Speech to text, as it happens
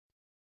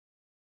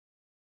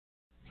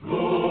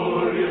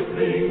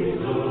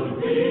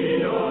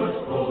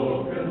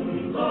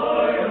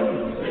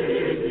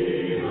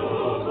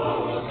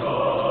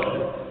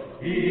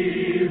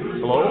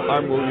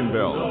I'm William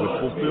Bell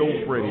with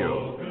Fulfilled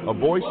Radio, a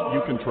voice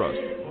you can trust.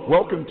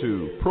 Welcome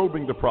to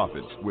Probing the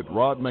Prophets with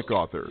Rod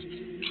MacArthur.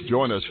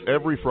 Join us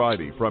every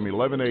Friday from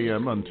 11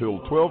 a.m. until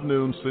 12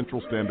 noon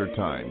Central Standard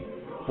Time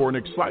for an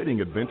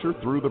exciting adventure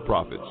through the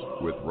prophets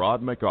with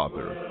Rod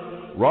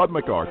MacArthur. Rod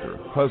MacArthur,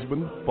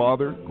 husband,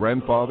 father,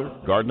 grandfather,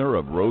 gardener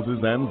of roses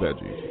and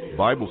veggies,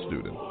 Bible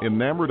student,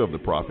 enamored of the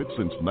prophets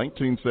since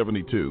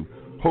 1972,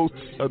 hosts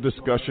a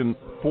discussion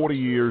 40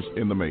 years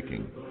in the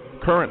making.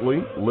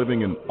 Currently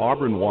living in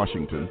Auburn,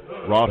 Washington,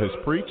 Rod has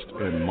preached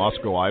in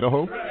Moscow,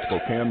 Idaho,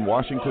 Spokane,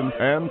 Washington,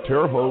 and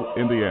Terre Haute,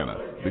 Indiana,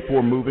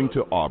 before moving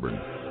to Auburn.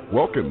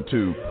 Welcome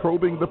to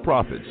Probing the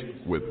Prophets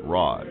with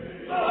Rod.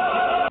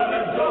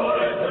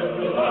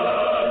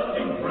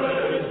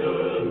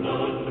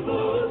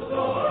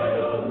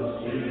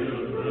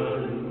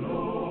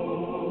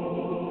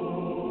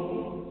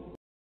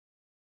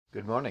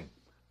 Good morning.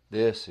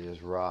 This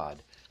is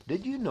Rod.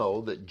 Did you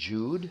know that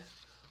Jude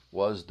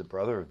was the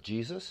brother of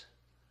Jesus?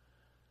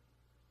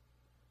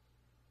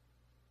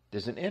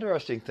 There's an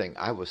interesting thing.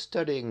 I was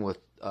studying with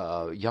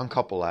a young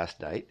couple last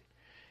night,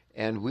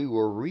 and we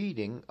were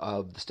reading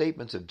of the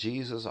statements of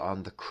Jesus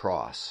on the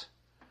cross,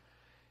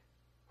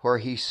 where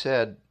he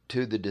said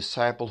to the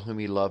disciple whom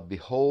he loved,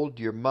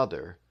 "Behold your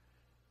mother."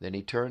 Then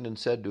he turned and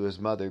said to his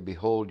mother,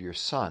 "Behold your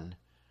son."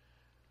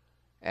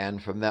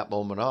 And from that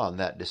moment on,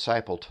 that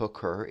disciple took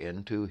her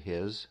into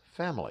his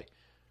family.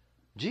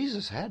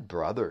 Jesus had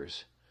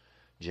brothers,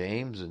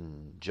 James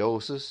and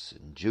Joseph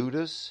and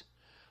Judas,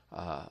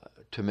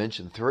 to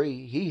mention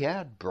three. He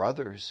had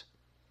brothers.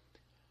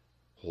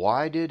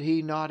 Why did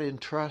he not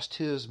entrust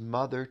his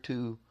mother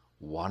to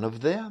one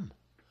of them?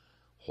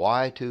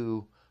 Why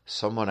to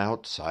someone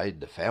outside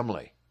the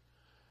family?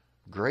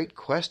 Great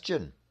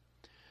question.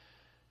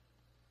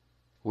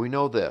 We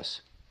know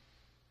this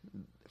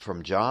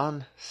from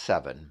John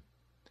 7,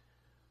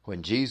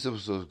 when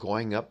Jesus was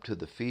going up to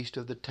the Feast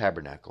of the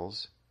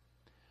Tabernacles.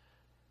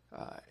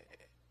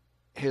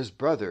 His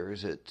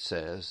brothers, it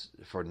says,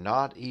 for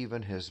not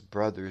even his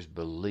brothers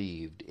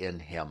believed in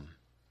him.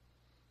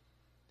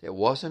 It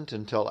wasn't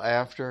until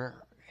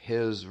after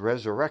his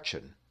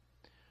resurrection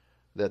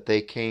that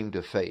they came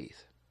to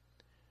faith.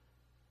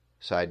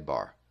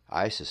 Sidebar,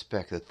 I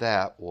suspect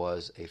that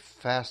was a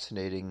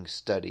fascinating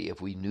study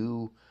if we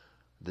knew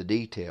the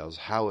details,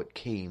 how it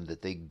came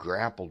that they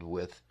grappled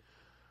with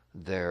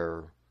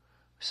their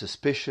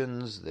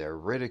suspicions, their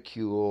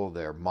ridicule,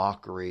 their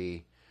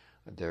mockery,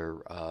 their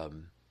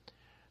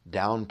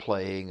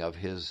downplaying of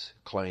his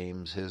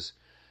claims, his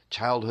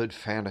childhood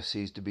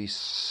fantasies to be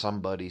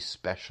somebody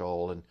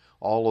special and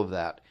all of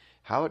that.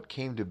 How it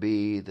came to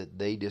be that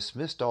they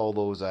dismissed all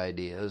those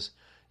ideas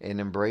and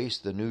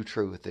embraced the new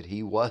truth that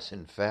he was,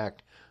 in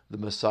fact, the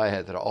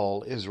Messiah that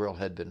all Israel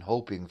had been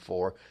hoping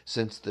for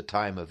since the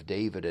time of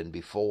David and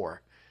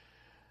before.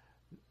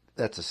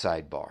 That's a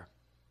sidebar.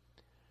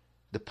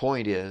 The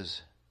point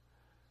is,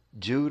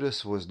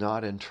 Judas was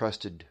not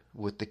entrusted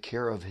with the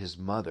care of his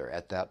mother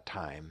at that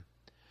time,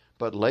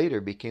 but later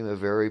became a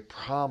very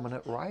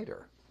prominent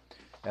writer.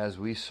 As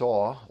we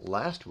saw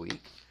last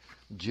week,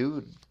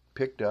 Jude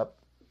picked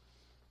up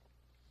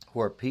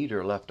where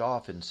Peter left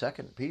off in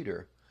 2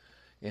 Peter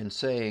in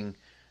saying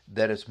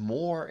that there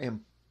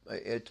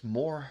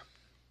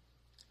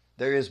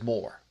is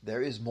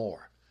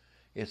more.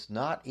 It's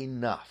not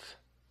enough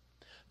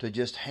to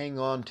just hang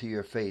on to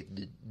your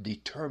faith,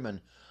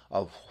 determine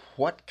of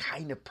what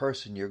kind of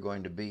person you're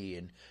going to be,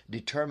 and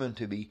determined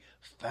to be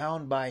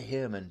found by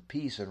him in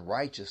peace and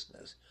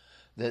righteousness,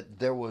 that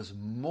there was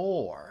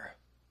more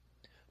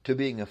to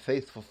being a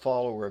faithful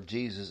follower of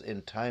Jesus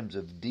in times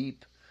of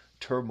deep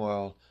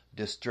turmoil,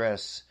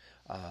 distress,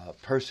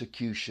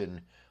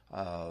 persecution,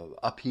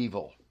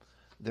 upheaval.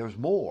 There's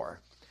more,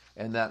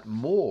 and that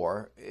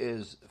more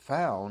is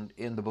found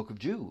in the book of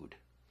Jude.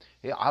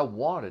 I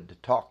wanted to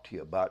talk to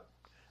you about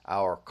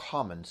our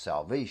common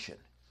salvation,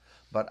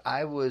 but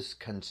I was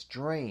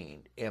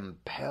constrained,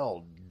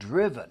 impelled,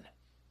 driven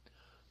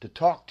to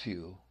talk to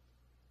you,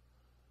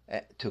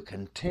 to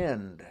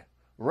contend,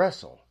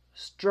 wrestle,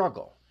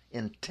 struggle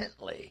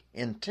intensely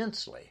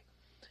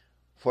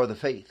for the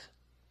faith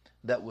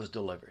that was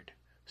delivered.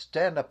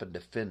 Stand up and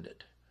defend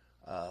it.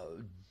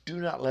 Do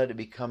not let it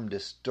become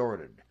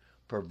distorted,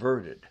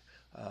 perverted,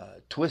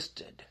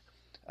 twisted,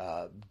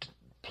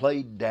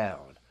 played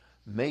down.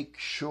 Make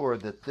sure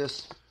that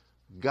this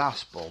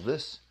gospel,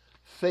 this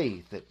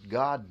faith that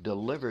God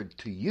delivered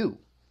to you,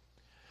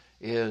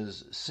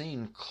 is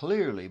seen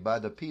clearly by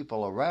the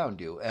people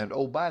around you. And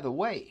oh, by the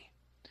way,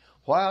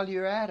 while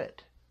you're at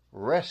it,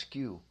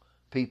 rescue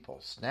people,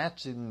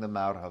 snatching them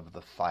out of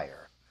the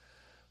fire.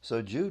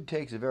 So Jude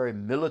takes a very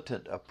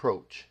militant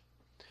approach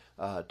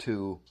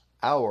to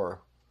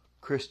our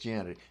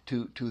Christianity,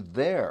 to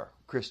their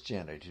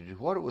Christianity, to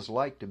what it was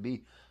like to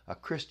be a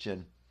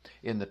Christian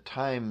in the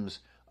times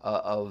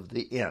of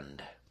the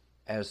end,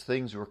 as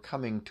things were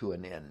coming to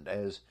an end,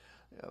 as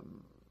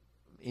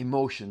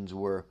emotions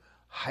were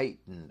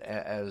heightened,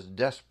 as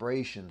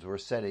desperations were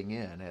setting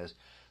in, as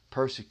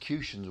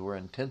persecutions were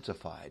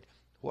intensified.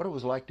 What it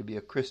was like to be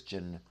a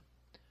Christian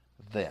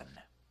then.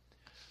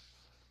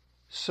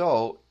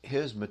 So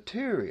his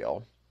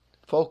material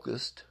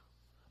focused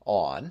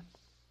on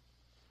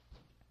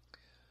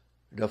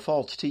the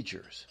false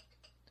teachers,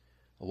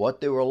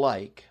 what they were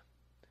like,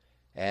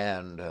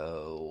 and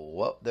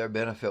what their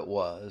benefit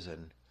was,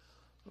 and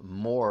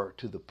more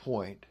to the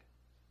point,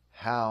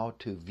 how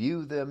to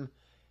view them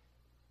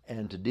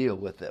and to deal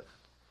with them.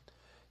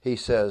 He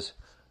says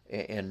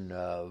in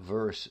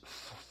verse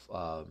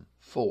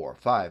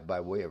 5, by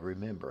way of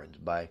remembrance,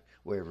 by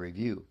way of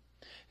review,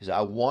 he says,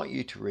 I want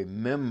you to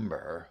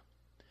remember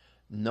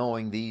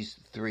knowing these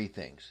three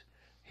things.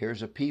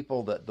 Here's a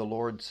people that the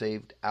Lord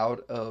saved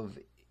out of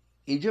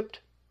Egypt,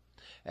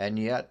 and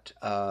yet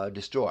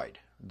destroyed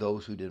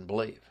those who didn't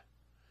believe.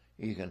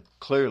 You can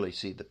clearly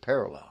see the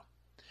parallel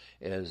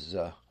as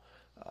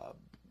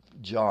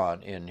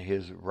John in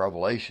his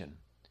Revelation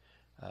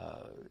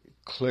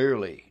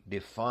clearly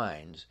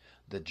defines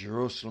the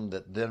Jerusalem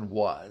that then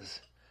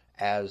was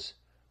as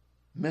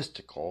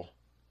mystical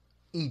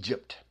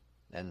Egypt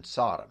and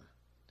Sodom.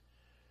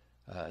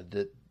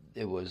 That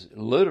it was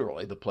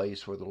literally the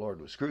place where the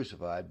Lord was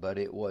crucified, but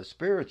it was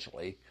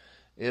spiritually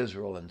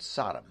Israel and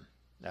Sodom,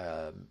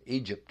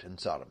 Egypt and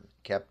Sodom,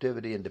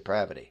 captivity and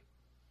depravity.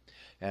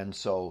 And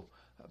so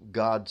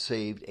God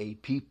saved a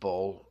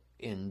people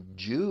in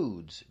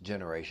Jude's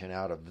generation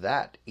out of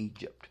that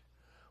Egypt.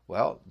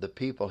 Well, the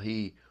people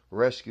he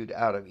rescued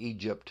out of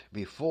Egypt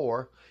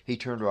before, he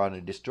turned around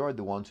and destroyed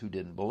the ones who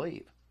didn't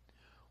believe.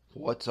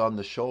 What's on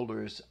the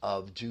shoulders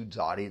of Jude's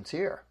audience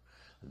here?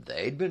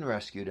 They'd been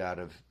rescued out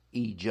of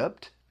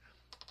Egypt.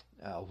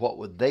 What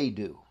would they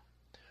do?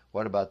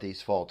 What about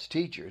these false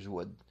teachers?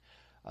 What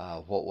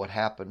would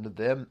happen to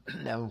them,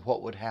 and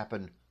what would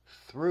happen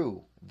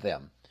through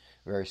them?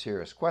 Very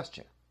serious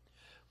question.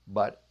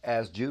 But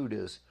as Jude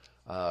is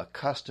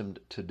accustomed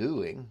to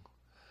doing,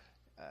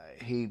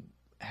 he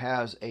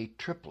has a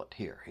triplet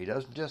here. He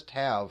doesn't just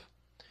have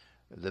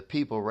the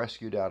people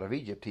rescued out of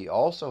Egypt. He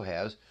also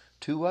has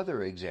two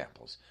other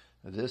examples.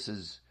 This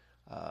is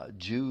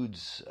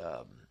Jude's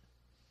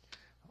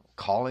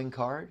calling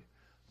card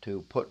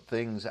to put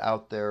things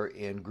out there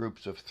in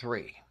groups of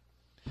three.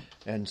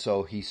 And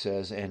so he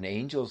says, and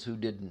angels who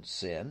didn't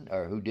sin,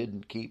 or who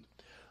didn't keep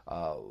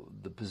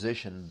the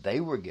position they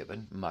were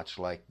given, much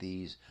like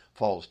these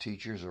false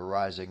teachers are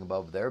rising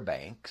above their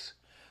banks,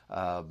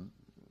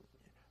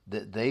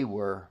 that they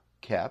were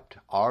kept,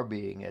 are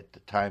being at the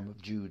time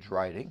of Jude's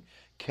writing,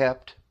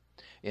 kept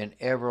in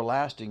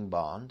everlasting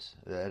bonds.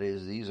 That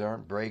is, these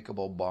aren't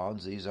breakable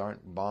bonds. These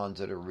aren't bonds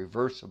that are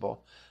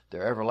reversible.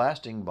 They're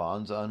everlasting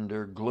bonds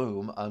under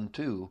gloom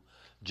unto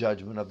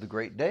judgment of the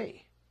great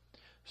day.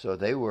 So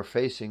they were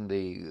facing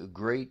the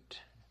great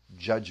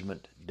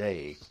judgment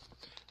day,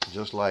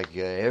 just like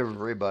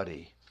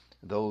everybody,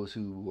 those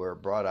who were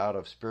brought out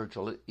of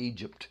spiritual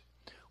Egypt,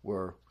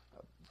 were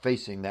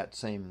facing that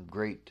same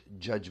great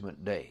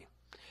judgment day.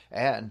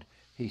 And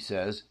he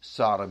says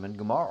Sodom and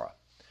Gomorrah.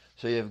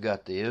 So you've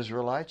got the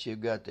Israelites,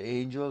 you've got the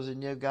angels,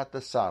 and you've got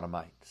the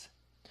Sodomites.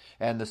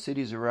 And the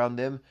cities around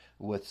them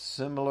with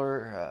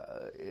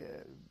similar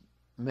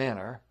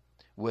manner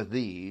with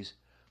these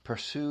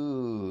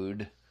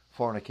pursued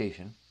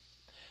fornication,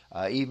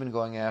 even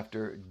going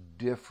after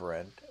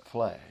different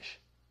flesh.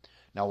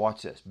 Now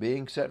watch this.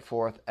 Being set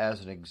forth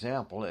as an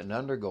example and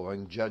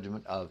undergoing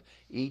judgment of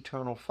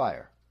eternal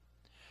fire.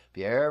 If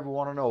you ever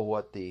want to know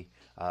what the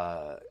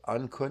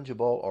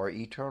unquenchable or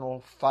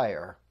eternal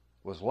fire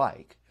was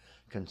like,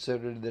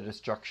 consider the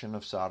destruction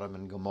of Sodom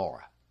and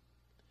Gomorrah.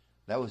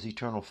 That was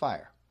eternal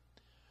fire.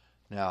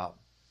 Now,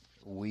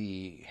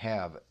 we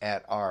have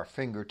at our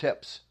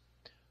fingertips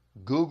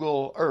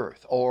Google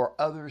Earth or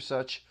other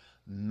such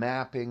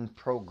mapping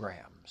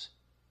programs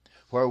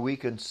where we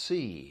can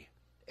see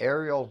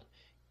aerial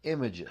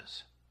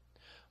images,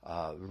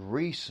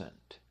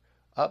 recent,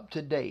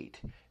 up-to-date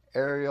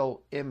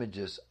aerial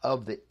images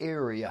of the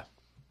area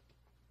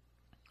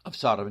of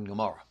Sodom and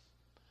Gomorrah.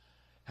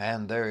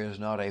 And there is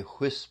not a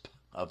wisp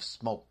of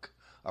smoke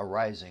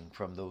arising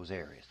from those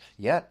areas.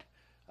 Yet,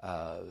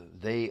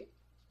 they,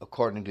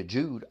 according to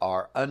Jude,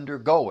 are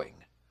undergoing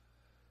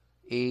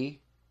the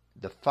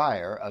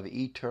fire of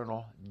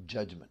eternal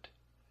judgment,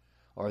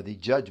 or the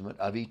judgment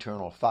of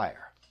eternal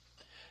fire.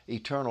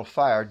 Eternal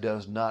fire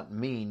does not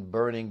mean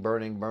burning,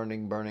 burning,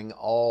 burning, burning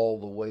all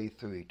the way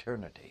through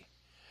eternity.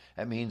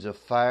 It means a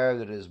fire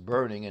that is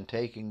burning and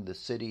taking the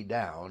city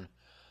down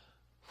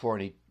for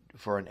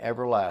an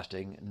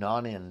everlasting,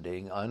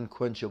 non-ending,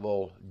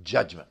 unquenchable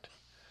judgment.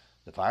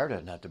 The fire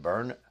doesn't have to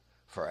burn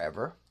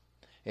forever.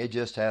 It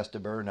just has to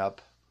burn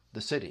up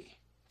the city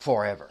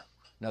forever.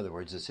 In other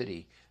words, the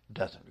city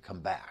doesn't come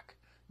back.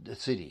 The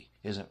city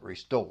isn't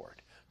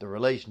restored. The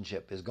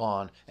relationship is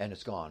gone, and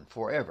it's gone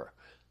forever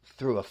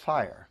through a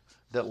fire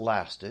that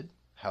lasted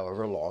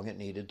however long it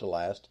needed to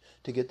last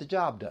to get the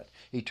job done.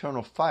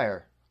 Eternal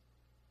fire,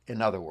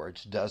 in other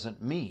words,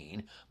 doesn't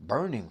mean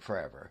burning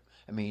forever.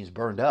 It means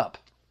burned up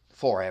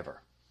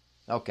forever.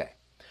 Okay,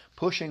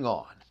 pushing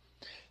on.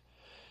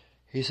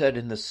 He said,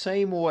 in the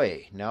same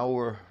way, now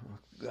we're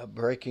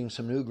breaking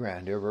some new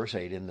ground here, verse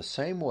 8. In the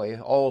same way,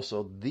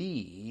 also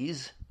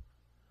these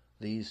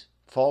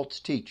false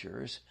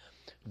teachers,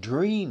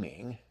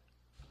 dreaming,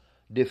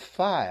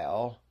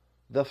 defile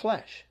the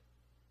flesh.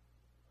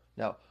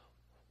 Now,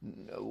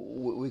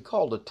 we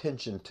called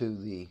attention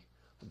to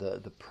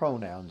the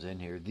pronouns in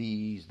here,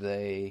 these,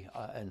 they,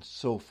 and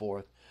so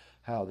forth,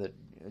 how that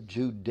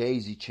Jude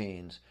daisy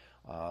chains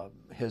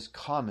his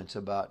comments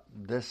about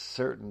this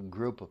certain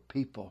group of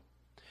people.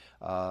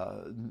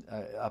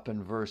 Up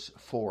in verse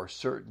 4,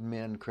 certain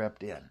men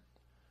crept in.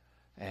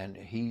 And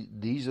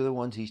these are the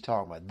ones he's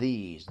talking about.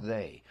 These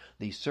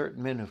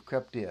certain men who've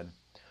crept in,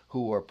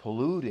 who are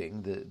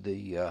polluting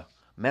the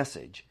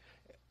message,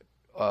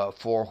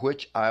 for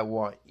which I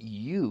want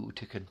you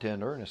to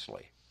contend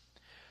earnestly.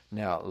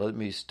 Now, let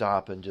me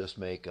stop and just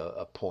make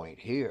a point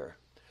here.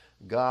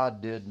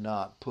 God did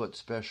not put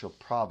special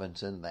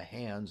province in the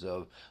hands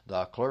of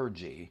the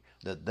clergy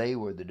that they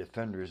were the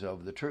defenders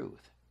of the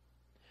truth.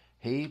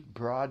 He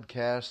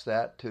broadcast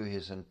that to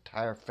his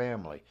entire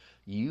family.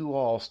 You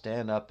all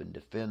stand up and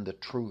defend the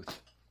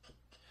truth.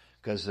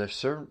 Because there's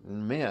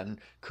certain men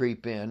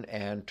creep in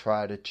and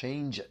try to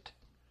change it.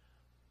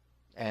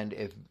 And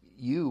if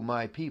you,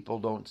 my people,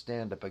 don't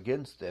stand up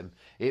against them,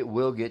 it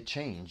will get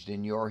changed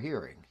in your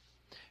hearing.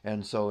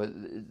 And so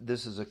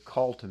this is a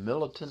call to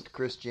militant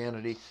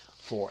Christianity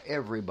for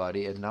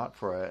everybody and not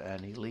for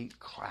an elite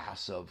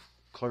class of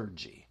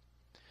clergy.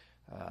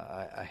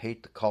 I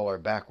hate the collar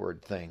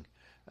backward thing,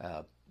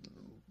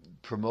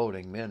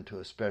 promoting men to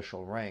a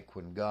special rank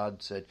when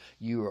God said,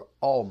 you are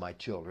all my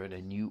children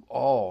and you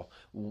all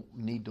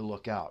need to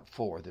look out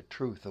for the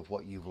truth of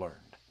what you've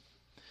learned.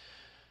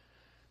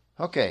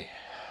 Okay,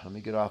 let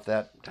me get off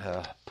that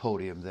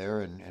podium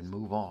there and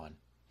move on.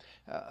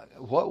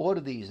 What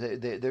are these?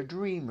 They're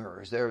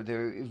dreamers. They're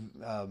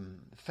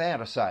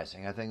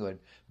fantasizing. I think it would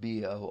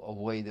be a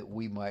way that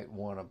we might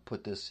want to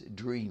put this: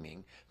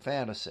 dreaming,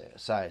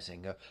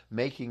 fantasizing,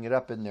 making it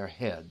up in their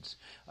heads,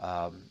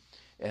 and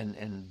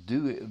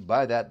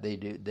by that they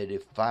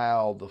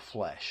defile the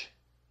flesh,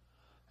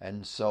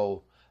 and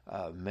so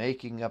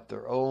making up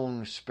their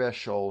own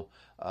special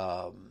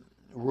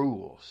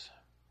rules.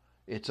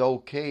 It's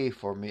okay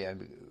for me.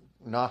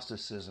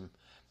 Gnosticism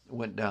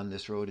went down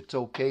this road. It's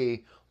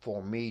okay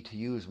for me to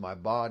use my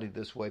body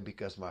this way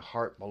because my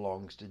heart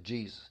belongs to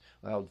Jesus.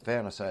 Well,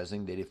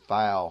 fantasizing, they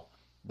defile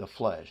the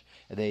flesh.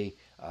 They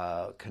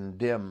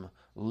condemn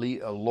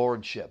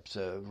lordships,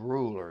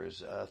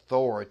 rulers,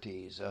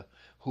 authorities,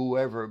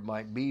 whoever it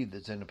might be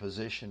that's in a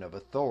position of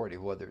authority,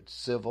 whether it's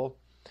civil,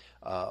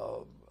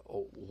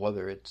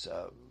 whether it's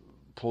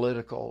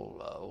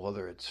political,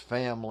 whether it's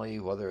family,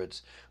 whether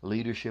it's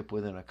leadership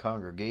within a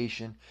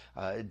congregation.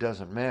 It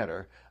doesn't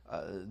matter.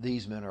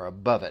 These men are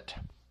above it.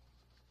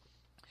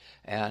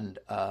 And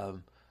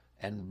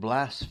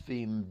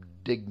blaspheme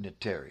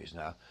dignitaries.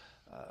 Now,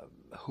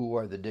 who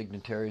are the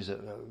dignitaries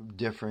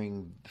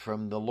differing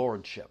from the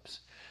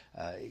lordships?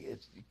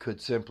 It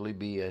could simply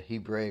be a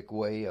Hebraic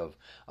way of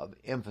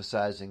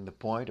emphasizing the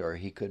point, or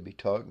he could be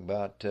talking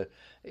about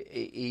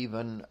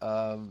even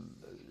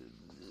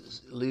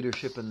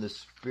leadership in the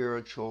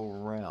spiritual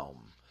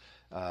realm.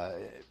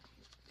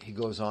 He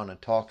goes on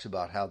and talks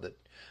about how that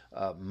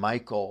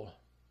Michael,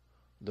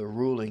 the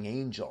ruling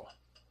angel,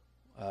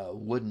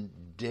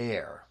 wouldn't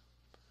dare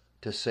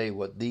to say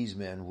what these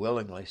men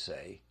willingly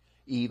say,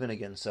 even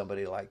against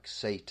somebody like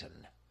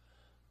Satan.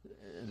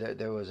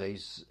 There was a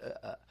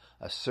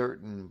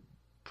certain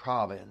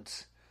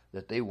province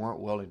that they weren't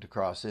willing to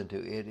cross into.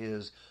 It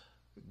is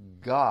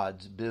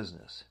God's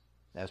business.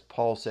 As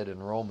Paul said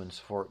in Romans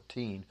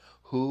 14,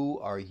 who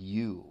are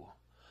you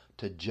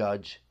to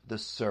judge the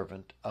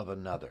servant of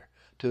another?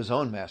 To his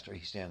own master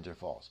he stands or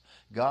falls.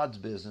 God's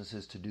business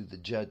is to do the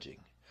judging.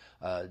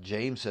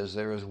 James says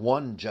there is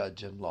one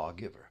judge and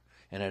lawgiver,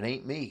 and it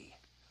ain't me.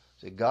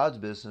 So God's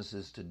business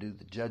is to do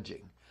the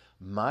judging.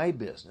 My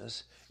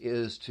business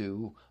is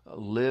to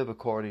live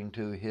according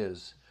to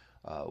his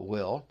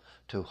will,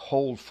 to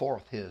hold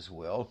forth his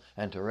will,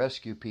 and to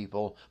rescue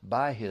people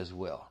by his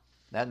will.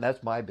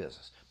 That's my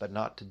business, but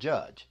not to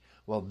judge.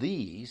 Well,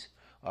 these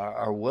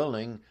are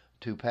willing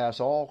to pass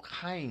all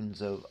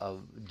kinds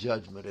of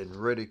judgment and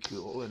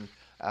ridicule and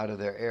out of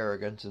their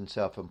arrogance and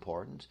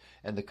self-importance.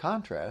 And the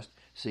contrast,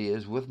 see,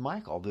 is with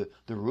Michael,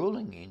 the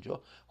ruling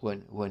angel,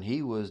 when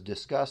he was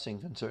discussing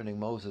concerning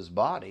Moses'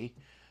 body,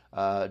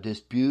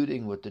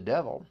 disputing with the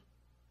devil.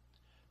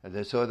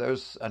 So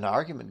there's an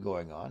argument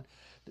going on.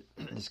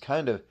 It's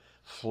kind of,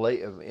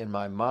 in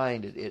my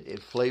mind,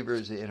 it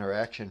flavors the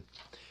interaction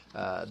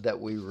that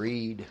we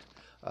read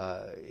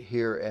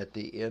here at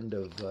the end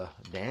of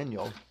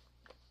Daniel.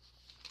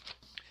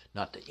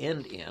 Not the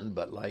end,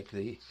 but like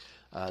the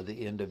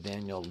end of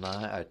Daniel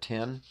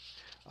 10,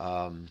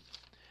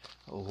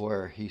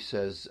 where he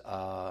says,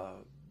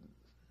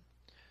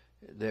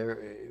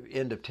 there,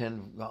 end of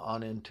 10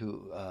 on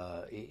into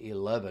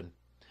 11,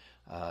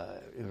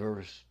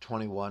 verse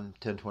 21,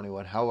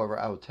 10:21. However,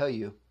 I will tell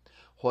you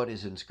what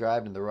is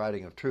inscribed in the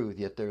writing of truth,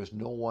 yet there is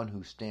no one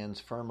who stands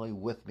firmly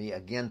with me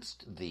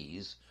against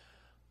these,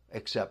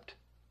 except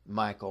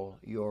Michael,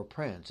 your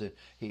prince.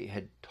 He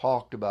had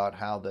talked about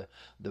how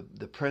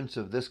the prince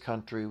of this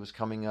country was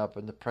coming up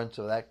and the prince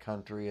of that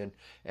country,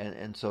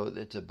 and so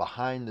it's a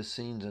behind the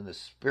scenes in the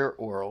spirit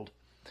world,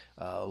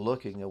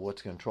 looking at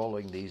what's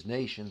controlling these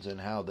nations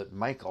and how that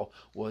Michael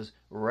was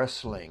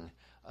wrestling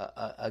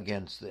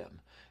against them.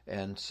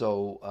 And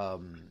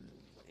so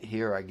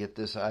here I get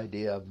this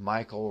idea of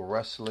Michael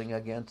wrestling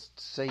against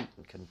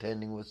Satan,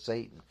 contending with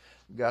Satan.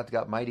 God's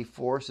got mighty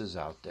forces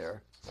out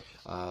there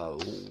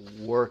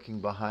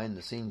working behind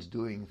the scenes,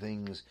 doing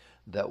things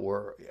that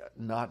were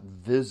not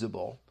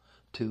visible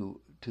to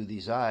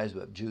these eyes.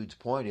 But Jude's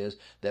point is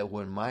that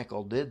when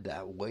Michael did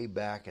that way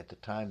back at the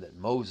time that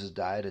Moses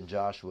died and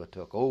Joshua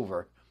took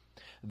over,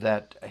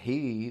 that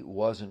he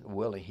wasn't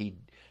willing. He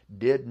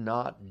did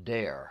not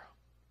dare.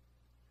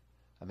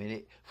 I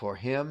mean, for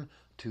him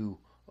to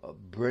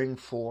bring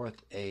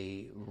forth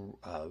a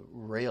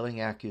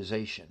railing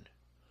accusation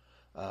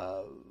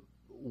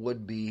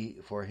would be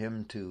for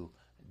him to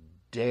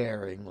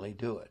daringly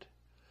do it.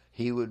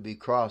 He would be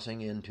crossing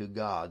into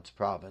God's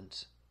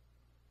province.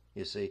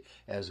 You see,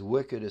 as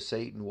wicked as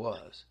Satan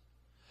was,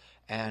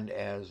 and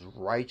as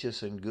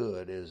righteous and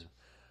good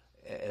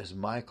as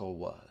Michael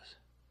was,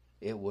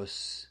 it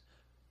was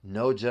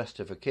no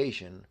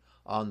justification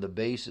on the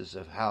basis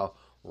of how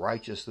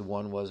righteous the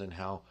one was and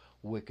how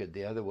wicked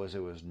the other was.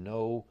 There was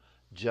no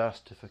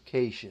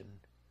justification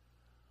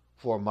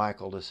for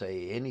Michael to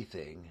say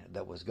anything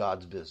that was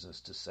God's business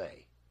to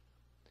say.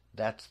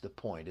 That's the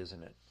point,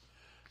 isn't it?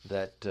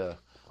 That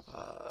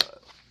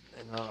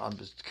and I'll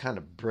just kind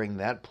of bring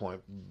that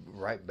point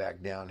right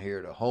back down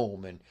here to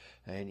home,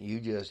 and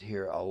you just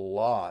hear a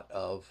lot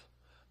of,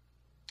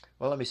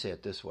 well, let me say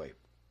it this way.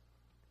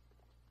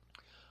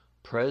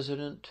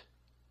 President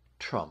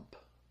Trump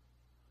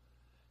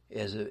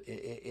is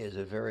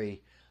a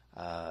very,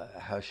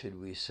 how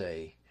should we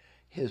say,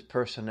 his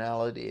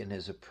personality and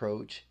his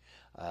approach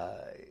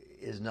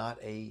is not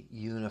a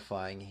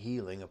unifying,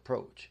 healing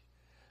approach.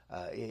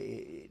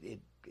 It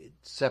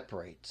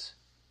separates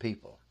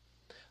people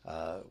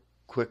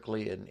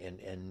quickly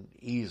and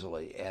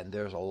easily, and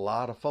there's a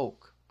lot of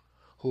folk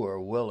who are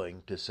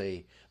willing to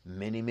say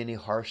many, many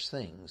harsh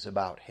things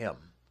about him,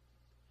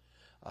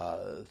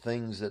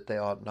 things that they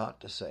ought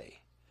not to say.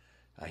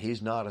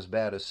 He's not as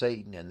bad as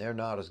Satan, and they're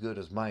not as good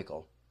as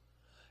Michael,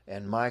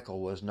 and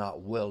Michael was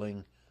not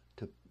willing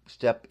to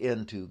step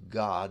into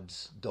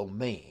God's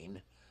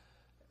domain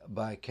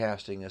by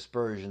casting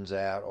aspersions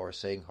at or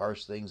saying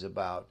harsh things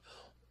about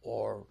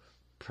or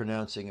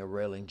pronouncing a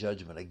railing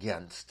judgment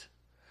against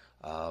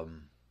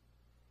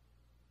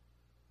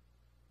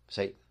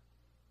Satan.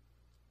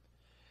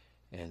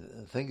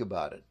 And think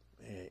about it.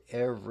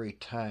 Every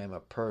time a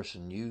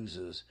person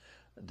uses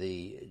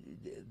the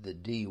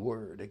D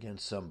word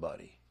against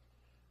somebody,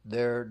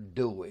 they're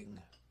doing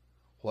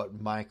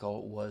what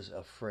Michael was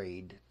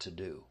afraid to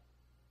do.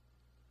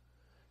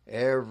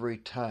 Every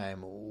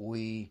time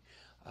we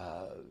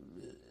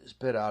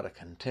spit out a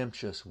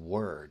contemptuous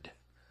word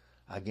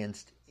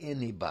against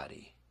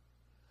anybody,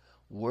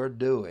 we're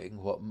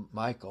doing what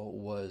Michael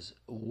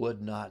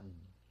would not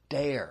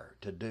dare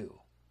to do.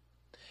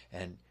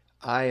 And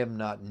I am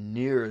not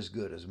near as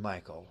good as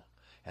Michael,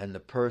 and the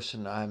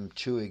person I'm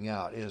chewing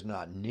out is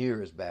not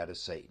near as bad as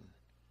Satan.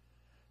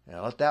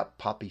 Now let that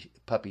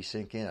puppy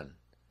sink in.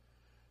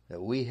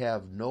 That we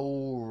have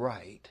no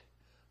right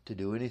to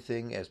do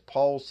anything, as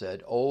Paul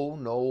said, "Oh,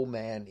 no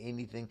man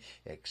anything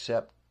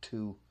except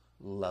to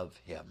love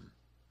him."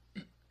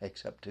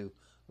 Except to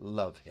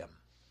love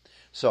him.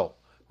 So,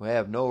 we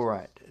have no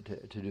right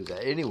to do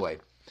that. Anyway,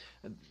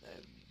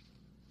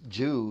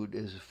 Jude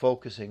is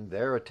focusing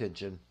their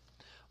attention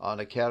on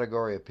a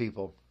category of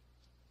people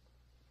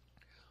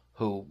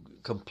who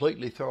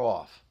completely throw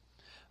off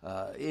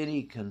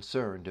any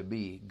concern to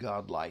be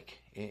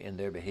godlike in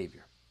their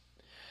behavior.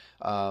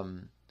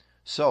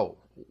 So,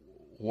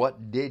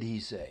 what did he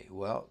say?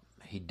 Well,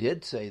 he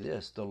did say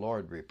this, "The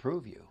Lord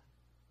reprove you."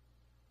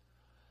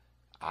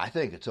 I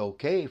think it's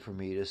okay for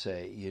me to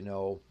say,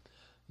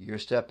 you're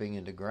stepping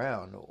into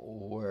ground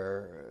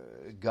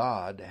where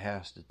God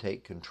has to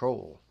take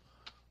control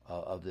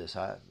of this.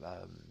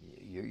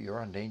 You're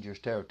on dangerous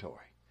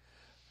territory.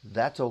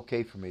 That's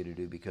okay for me to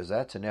do because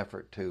that's an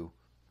effort to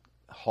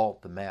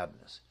halt the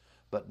madness,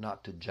 but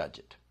not to judge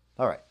it.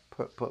 All right,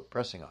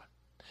 pressing on.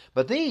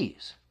 But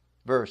these,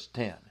 verse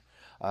 10,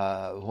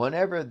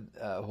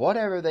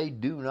 whatever they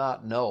do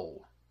not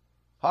know.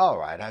 All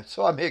right,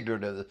 so I'm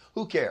ignorant of this.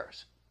 Who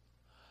cares?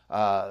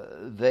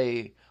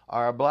 They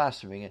are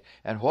blaspheming,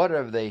 and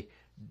whatever they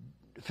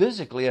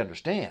physically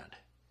understand,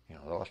 the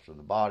lust of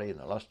the body and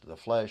the lust of the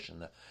flesh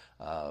and the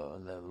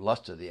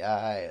lust of the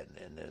eye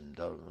and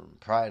the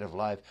pride of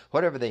life,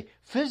 whatever they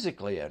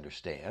physically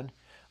understand,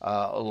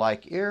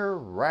 like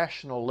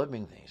irrational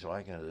living things,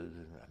 like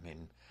the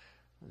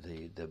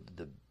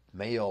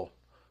male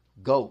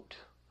goat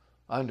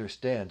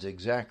understands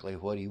exactly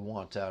what he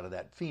wants out of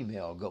that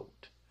female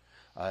goat.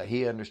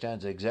 He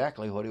understands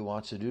exactly what he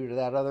wants to do to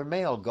that other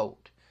male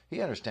goat.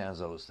 He understands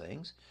those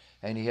things,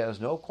 and he has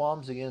no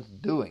qualms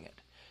against doing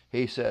it.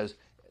 He says,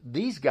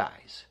 these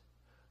guys,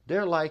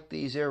 they're like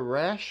these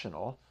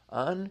irrational,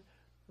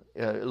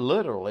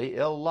 literally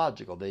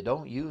illogical. They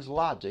don't use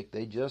logic.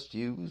 They just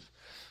use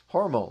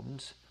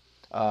hormones.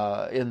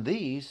 In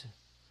these,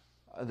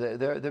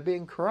 they're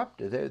being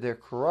corrupted. They're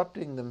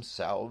corrupting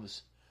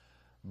themselves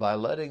by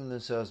letting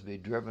themselves be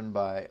driven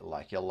by,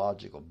 like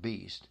illogical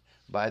beasts,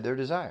 by their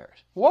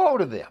desires. Woe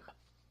to them!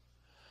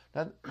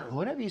 Now,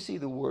 whenever you see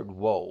the word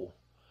woe,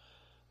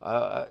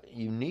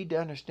 you need to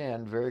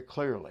understand very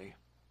clearly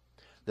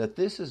that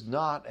this is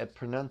not a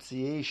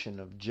pronunciation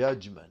of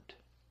judgment.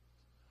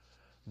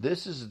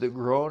 This is the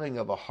groaning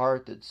of a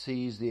heart that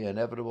sees the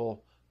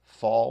inevitable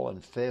fall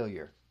and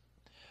failure.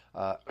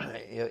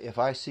 If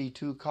I see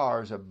two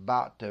cars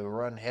about to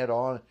run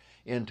head-on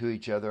into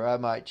each other, I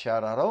might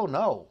shout out, "Oh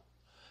no!"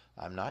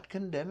 I'm not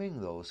condemning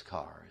those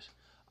cars.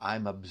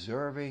 I'm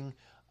observing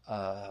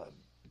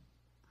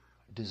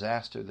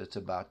disaster that's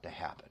about to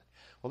happen.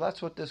 Well,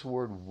 that's what this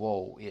word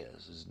woe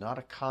is. It's not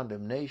a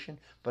condemnation,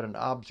 but an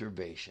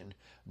observation.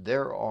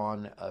 They're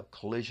on a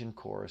collision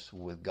course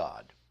with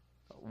God.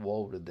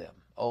 Woe to them.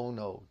 Oh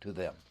no to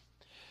them.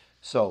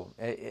 So,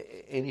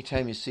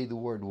 anytime you see the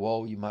word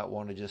woe, you might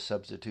want to just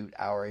substitute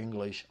our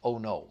English, oh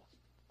no.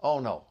 Oh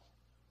no.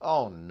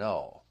 Oh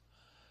no.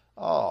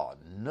 Oh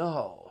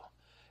no.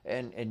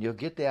 And you'll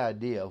get the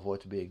idea of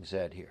what's being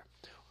said here.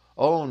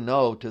 Oh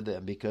no to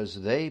them,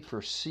 because they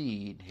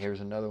proceed,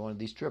 here's another one of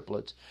these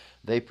triplets,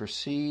 they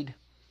proceed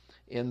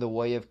in the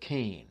way of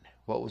Cain.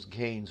 What was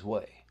Cain's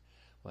way?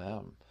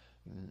 Well,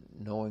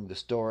 knowing the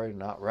story,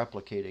 not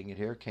replicating it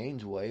here,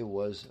 Cain's way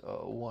was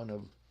one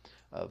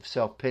of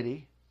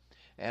self-pity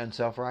and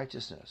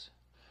self-righteousness.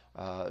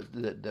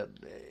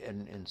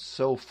 And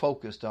so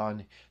focused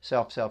on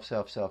self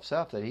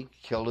that he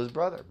killed his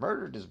brother,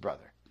 murdered his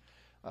brother,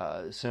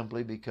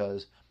 simply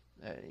because,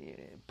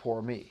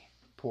 poor me.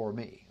 Poor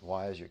me.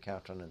 Why is your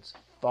countenance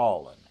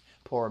fallen?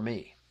 Poor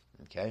me.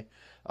 Okay?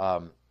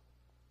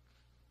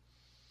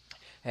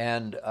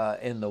 And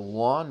in the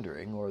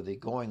wandering, or the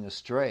going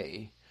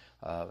astray,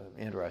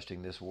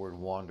 interesting, this word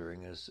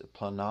wandering is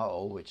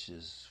planao, which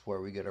is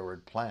where we get our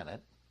word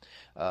planet.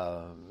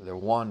 They're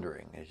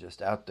wandering. They're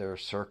just out there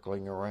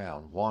circling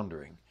around,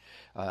 wandering.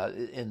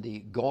 In the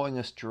going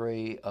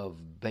astray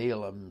of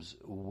Balaam's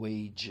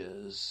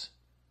wages.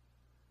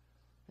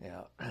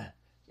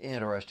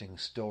 Interesting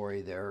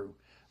story there.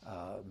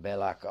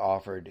 Balak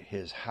offered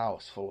his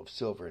house full of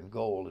silver and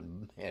gold,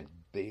 and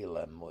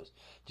Balaam was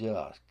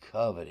just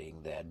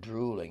coveting that,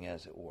 drooling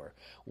as it were,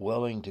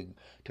 willing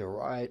to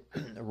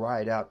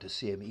ride out to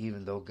see him,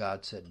 even though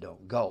God said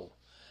don't go.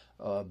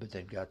 But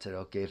then God said,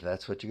 okay, if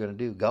that's what you're going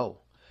to do, go.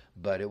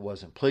 But it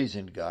wasn't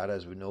pleasing to God,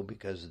 as we know,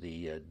 because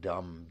the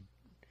dumb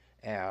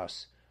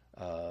ass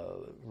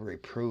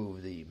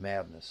reproved the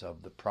madness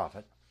of the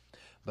prophet.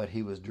 But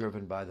he was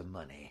driven by the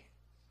money.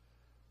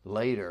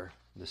 Later,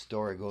 the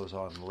story goes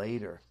on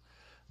later,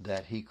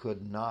 that he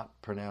could not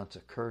pronounce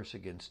a curse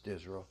against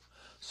Israel,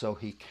 so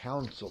he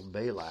counseled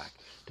Balak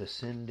to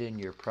send in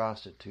your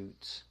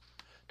prostitutes,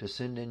 to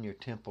send in your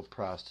temple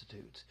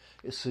prostitutes,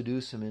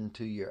 seduce them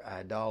into your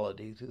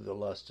idolatry through the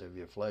lust of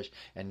your flesh,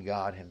 and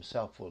God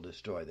himself will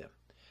destroy them.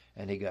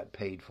 And he got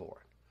paid for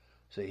it.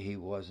 So he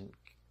wasn't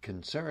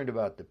concerned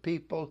about the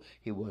people,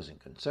 he wasn't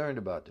concerned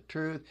about the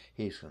truth,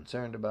 he's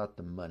concerned about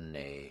the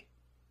money.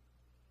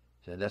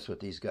 So that's what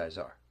these guys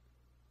are.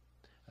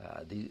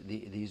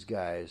 These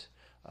guys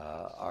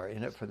are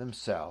in it for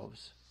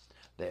themselves.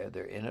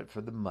 They're in it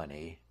for the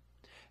money,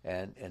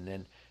 and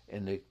then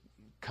in the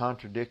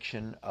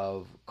contradiction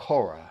of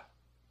Korah,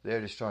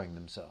 they're destroying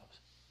themselves.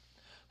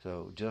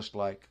 So just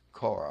like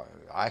Korah,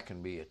 I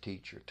can be a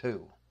teacher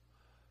too.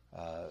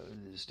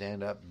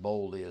 Stand up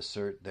boldly,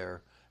 assert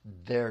their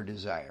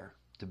desire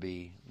to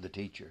be the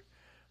teacher.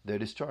 They're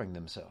destroying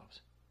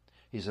themselves.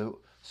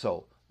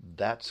 So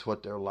that's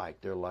what they're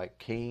like. They're like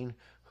Cain,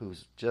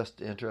 who's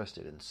just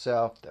interested in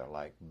self. They're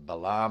like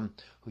Balaam,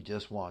 who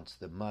just wants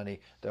the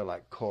money. They're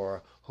like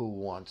Korah, who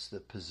wants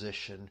the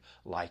position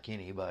like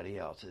anybody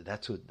else.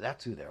 That's who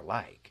they're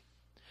like.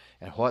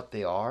 And what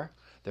they are,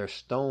 they're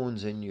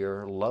stones in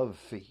your love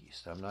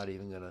feast. I'm not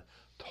even going to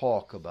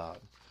talk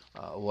about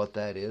what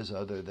that is,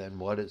 other than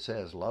what it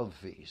says, love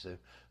feast.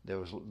 There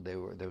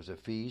was a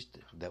feast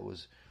that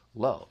was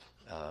love,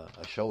 a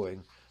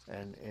showing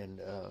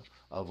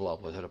of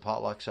love. Was it a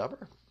potluck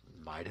supper?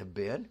 Might have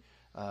been.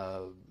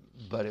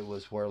 But it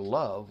was where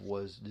love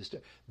was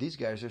disturbed. These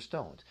guys are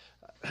stones.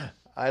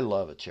 I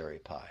love a cherry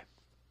pie.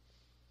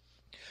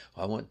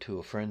 I went to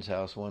a friend's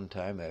house one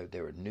time.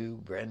 They were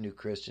brand new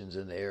Christians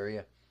in the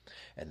area,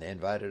 and they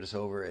invited us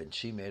over, and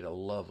she made a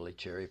lovely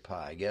cherry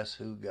pie. Guess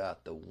who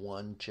got the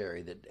one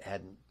cherry that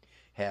hadn't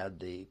had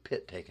the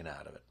pit taken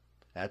out of it?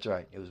 That's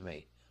right, it was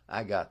me.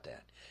 I got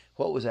that.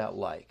 What was that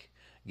like,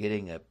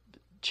 getting a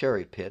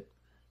cherry pit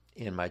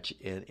in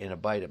a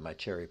bite of my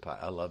cherry pie?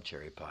 I love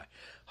cherry pie.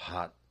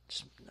 Hot,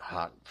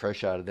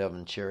 fresh out of the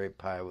oven cherry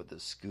pie with a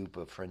scoop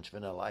of French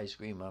vanilla ice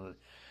cream on it.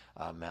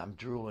 I'm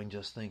drooling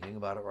just thinking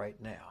about it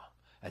right now.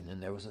 And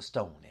then there was a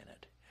stone in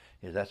it.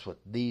 That's what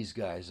these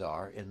guys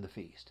are in the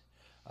feast.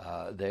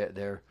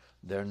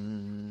 They're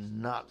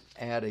not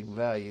adding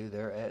value.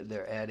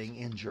 They're adding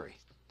injury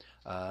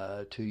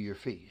to your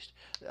feast.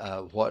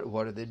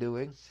 What are they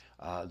doing?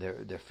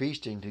 They're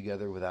feasting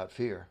together without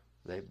fear.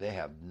 They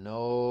have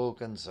no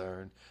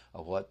concern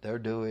of what they're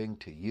doing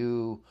to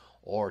you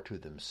or to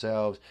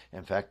themselves.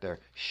 In fact, they're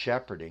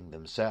shepherding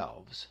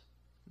themselves,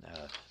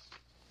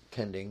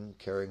 tending,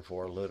 caring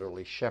for,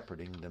 literally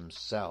shepherding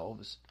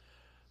themselves.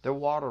 They're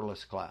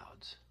waterless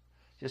clouds.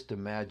 Just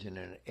imagine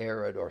an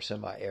arid or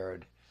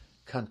semi-arid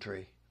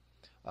country,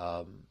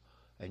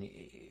 and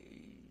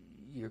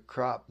your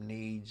crop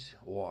needs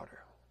water.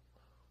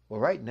 Well,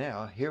 right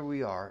now, here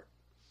we are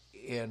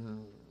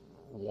in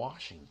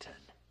Washington,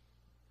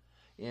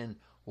 in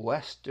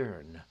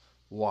western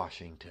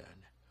Washington,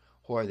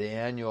 where the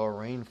annual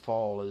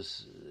rainfall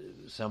is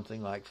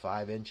something like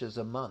 5 inches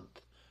a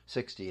month,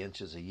 60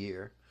 inches a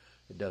year.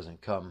 It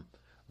doesn't come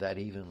that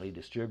evenly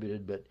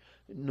distributed, but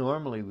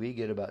normally we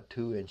get about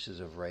 2 inches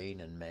of rain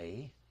in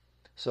May.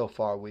 So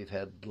far we've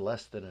had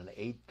less than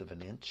 1/8 of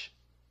an inch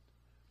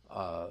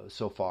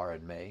so far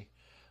in May.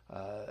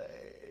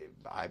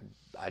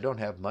 I don't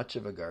have much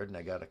of a garden.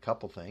 I got a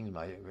couple things.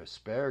 My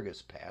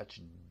asparagus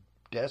patch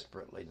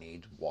desperately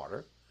needs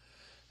water.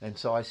 And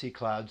so I see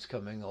clouds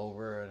coming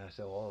over, and I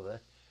say, well,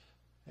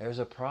 there's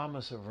a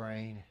promise of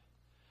rain.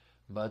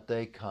 But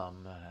they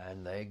come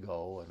and they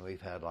go, and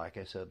we've had, like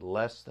I said,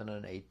 less than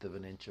 1/8 of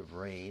an inch of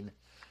rain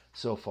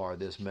so far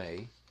this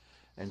May.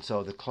 And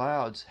so the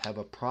clouds have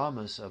a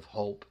promise of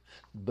hope,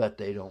 but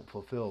they don't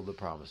fulfill the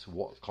promise.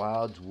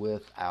 Clouds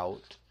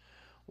without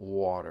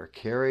water,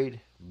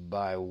 carried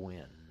by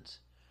winds.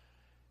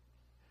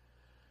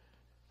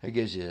 It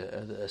gives you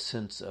a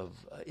sense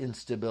of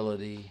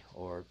instability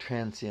or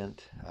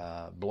transient,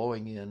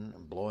 blowing in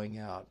and blowing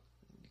out,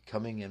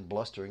 coming in,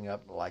 blustering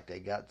up like they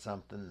got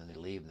something, and they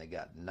leave and they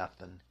got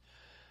nothing.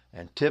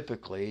 And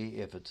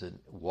typically, if it's a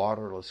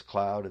waterless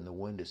cloud and the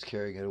wind is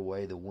carrying it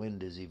away, the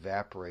wind is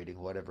evaporating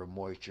whatever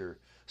moisture,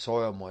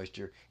 soil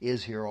moisture,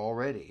 is here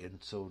already,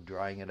 and so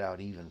drying it out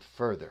even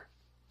further.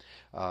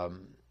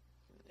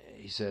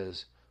 He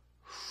says,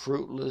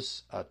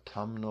 fruitless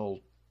autumnal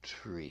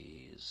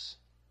trees.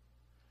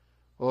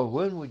 Well,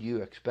 when would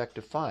you expect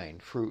to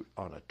find fruit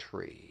on a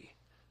tree?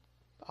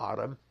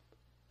 Autumn.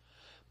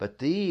 But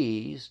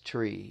these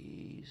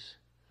trees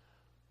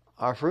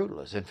are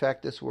fruitless. In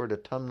fact, this word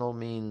autumnal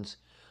means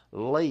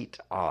late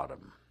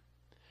autumn.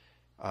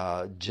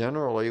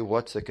 Generally,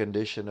 what's the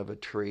condition of a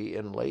tree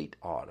in late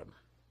autumn?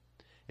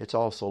 It's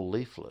also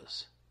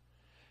leafless.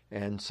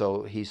 And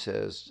so he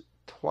says,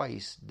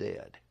 twice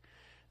dead.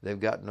 They've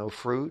got no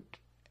fruit.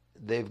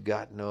 They've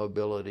got no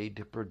ability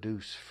to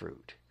produce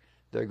fruit.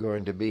 They're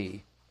going to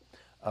be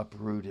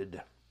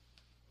uprooted.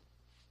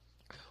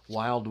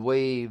 Wild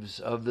waves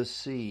of the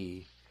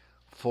sea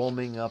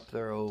foaming up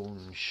their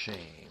own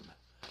shame.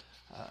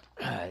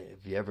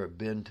 Have you ever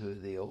been to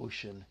the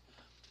ocean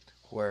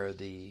where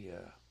the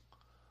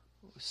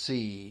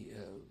sea,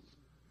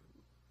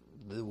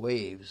 the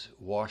waves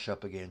wash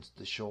up against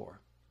the shore?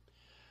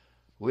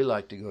 We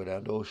like to go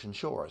down to Ocean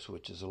Shores,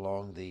 which is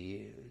along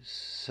the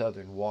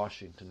southern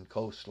Washington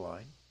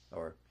coastline,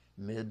 or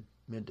mid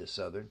to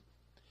southern.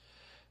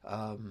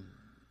 A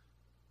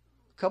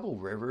couple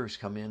rivers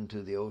come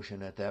into the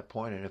ocean at that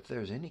point, and if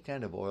there's any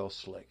kind of oil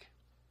slick,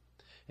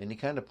 any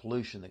kind of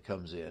pollution that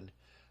comes in,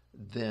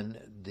 then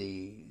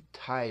the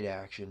tide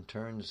action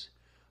turns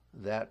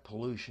that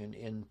pollution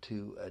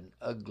into an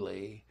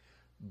ugly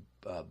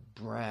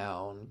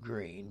brown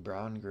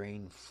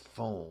green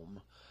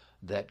foam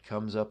that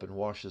comes up and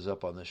washes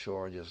up on the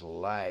shore and just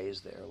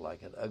lies there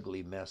like an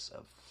ugly mess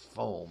of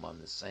foam on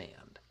the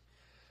sand.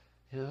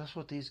 That's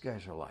what these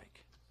guys are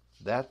like.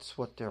 That's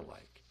what they're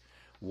like.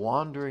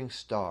 Wandering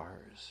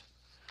stars,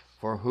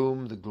 for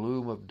whom the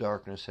gloom of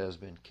darkness has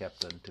been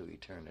kept unto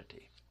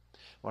eternity.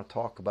 I want to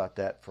talk about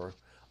that for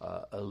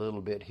a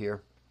little bit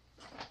here.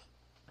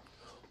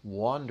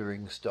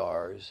 Wandering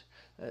stars.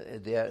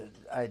 The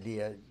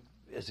idea,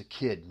 as a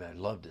kid, man, I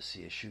loved to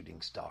see a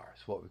shooting star.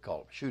 It's what we call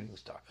them, a shooting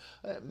star.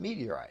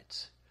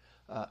 Meteorites.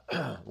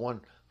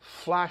 One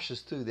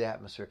flashes through the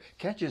atmosphere,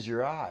 catches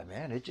your eye,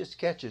 man. It just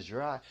catches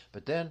your eye,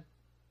 but then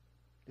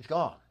it's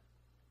gone.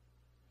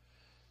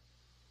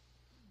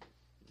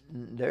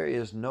 There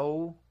is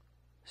no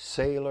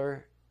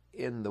sailor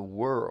in the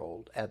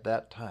world at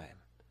that time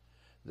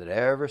that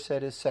ever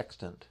set his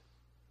sextant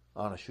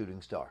on a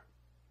shooting star.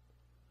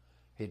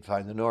 He'd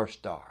find the North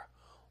Star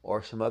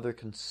or some other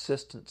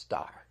consistent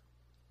star.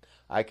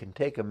 I can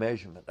take a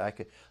measurement. I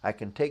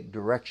can take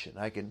direction.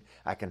 I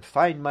can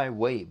find my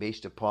way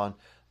based upon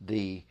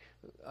the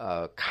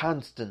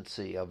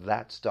constancy of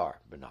that star,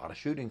 but not a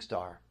shooting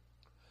star.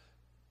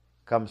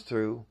 Comes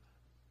through,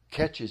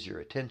 catches your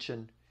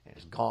attention, and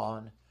is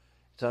gone.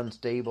 It's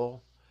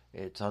unstable.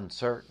 It's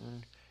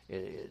uncertain.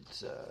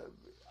 It's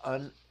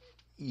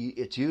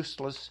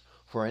useless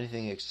for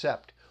anything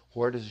except,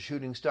 where does a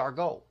shooting star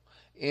go?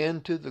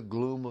 Into the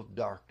gloom of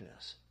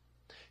darkness.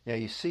 Now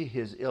you see,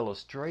 his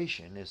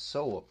illustration is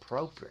so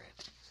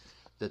appropriate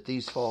that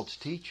these false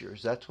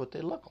teachers, that's what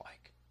they look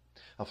like.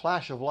 A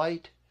flash of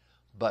light,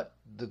 but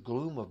the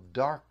gloom of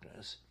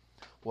darkness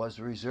was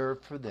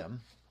reserved for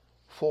them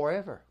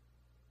forever.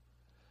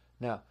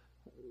 Now,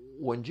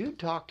 when Jude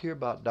talked here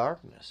about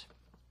darkness,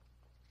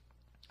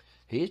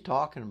 he's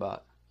talking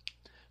about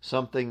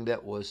something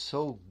that was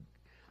so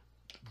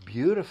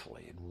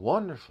beautifully and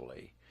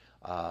wonderfully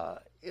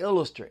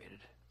illustrated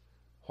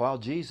while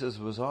Jesus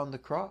was on the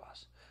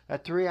cross.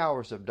 That 3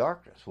 hours of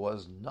darkness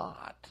was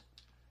not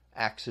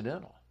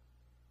accidental.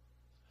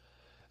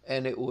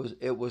 And it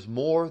was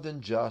more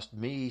than just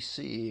me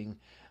seeing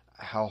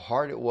how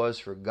hard it was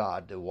for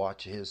God to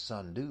watch his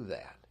son do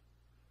that.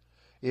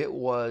 It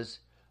was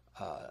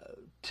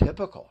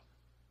typical.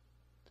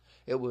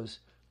 It was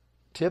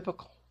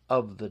typical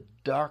of the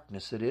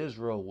darkness that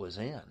Israel was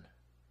in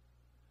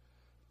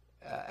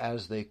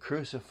as they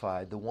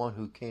crucified the one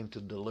who came to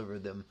deliver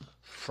them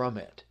from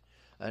it.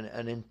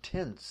 An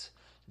intense,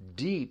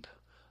 deep,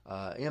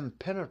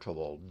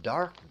 impenetrable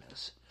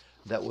darkness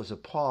that was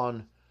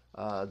upon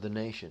the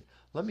nation.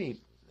 Let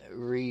me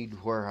read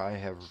where I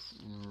have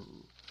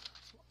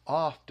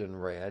often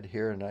read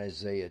here in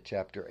Isaiah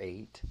chapter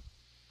 8.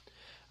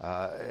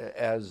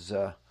 As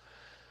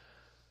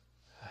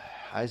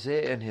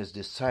Isaiah and his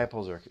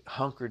disciples are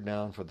hunkered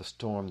down for the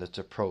storm that's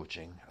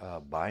approaching.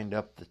 Bind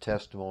up the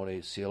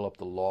testimony, seal up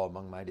the law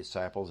among my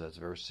disciples. That's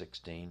verse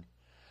 16.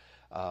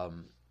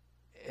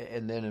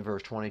 And then in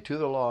verse 20, to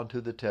the law and to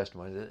the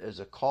testimony. There's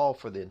a call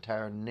for the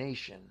entire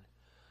nation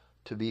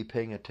to be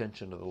paying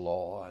attention to the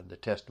law and the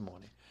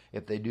testimony.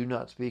 If they do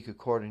not speak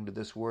according to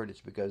this word,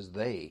 it's because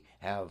they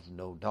have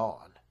no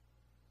dawn.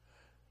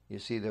 You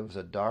see, there was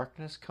a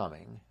darkness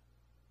coming,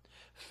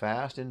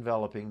 fast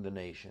enveloping the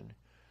nation,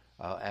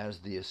 as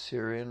the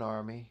Assyrian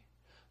army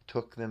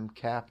took them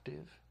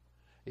captive.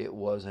 It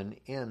was an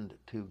end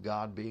to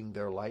God being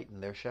their light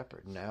and their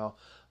shepherd. Now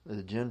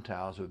the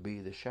Gentiles would be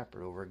the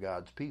shepherd over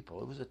God's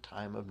people. It was a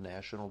time of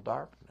national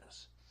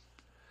darkness.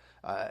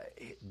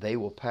 They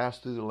will pass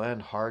through the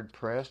land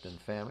hard-pressed and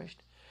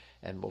famished,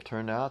 and will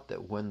turn out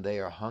that when they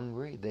are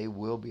hungry, they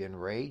will be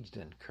enraged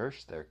and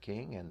curse their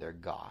king and their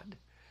God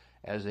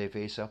as they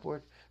face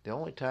upward. The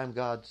only time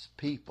God's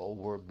people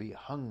will be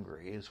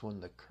hungry is when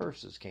the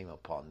curses came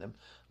upon them.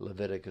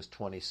 Leviticus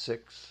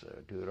 26,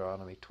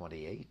 Deuteronomy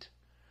 28.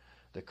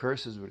 The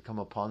curses would come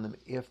upon them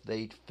if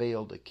they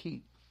failed to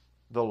keep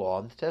the law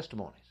and the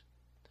testimonies.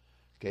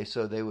 Okay,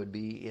 so they would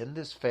be in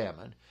this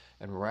famine,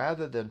 and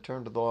rather than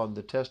turn to the law and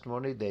the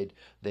testimony,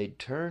 they'd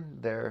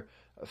turn their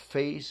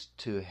face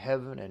to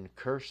heaven and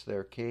curse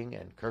their king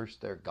and curse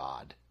their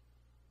God.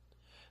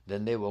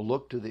 Then they will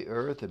look to the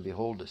earth and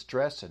behold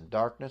distress and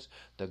darkness,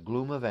 the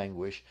gloom of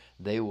anguish.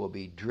 They will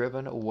be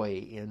driven away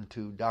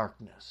into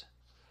darkness.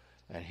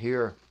 And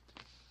here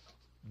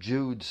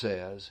Jude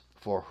says,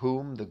 for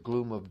whom the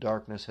gloom of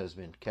darkness has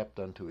been kept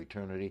unto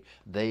eternity,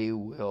 they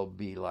will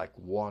be like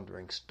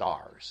wandering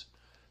stars,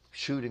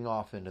 shooting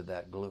off into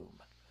that gloom.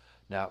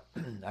 Now,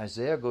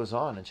 Isaiah goes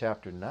on in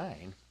chapter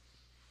 9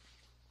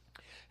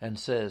 and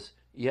says,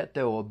 yet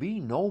there will be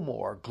no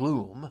more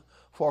gloom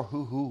for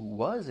who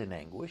was in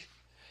anguish.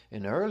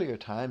 In earlier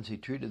times he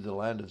treated the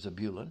land of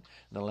Zebulun and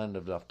the land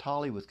of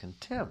Naphtali with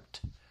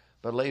contempt.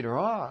 But later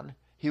on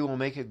he will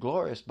make it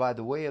glorious by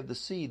the way of the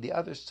sea, the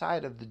other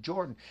side of the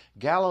Jordan.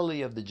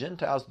 Galilee of the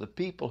Gentiles, the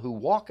people who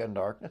walk in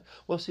darkness,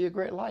 will see a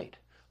great light.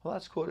 Well,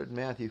 that's quoted in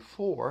Matthew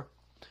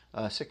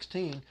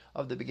 4:16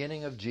 of the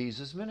beginning of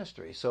Jesus'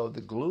 ministry. So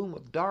the gloom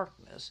of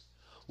darkness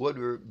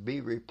would be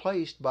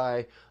replaced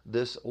by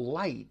this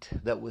light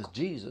that was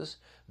Jesus.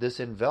 This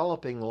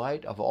enveloping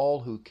light of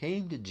all who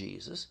came to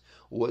Jesus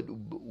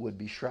would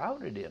be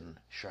shrouded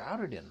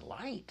in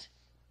light.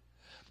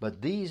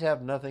 But these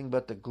have nothing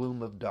but the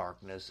gloom of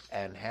darkness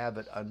and have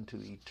it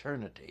unto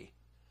eternity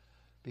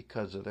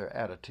because of their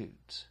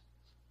attitudes.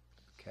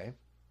 Okay?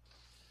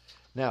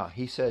 Now,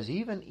 he says,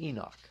 even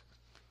Enoch,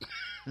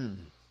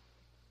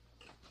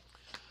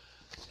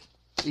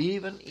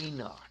 even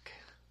Enoch.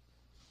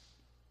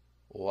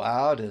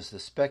 Wow, does the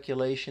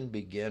speculation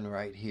begin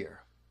right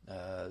here.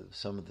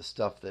 Some of the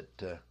stuff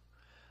that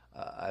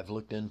I've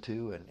looked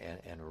into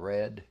and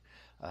read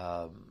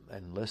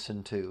and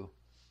listened to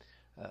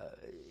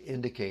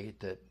indicate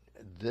that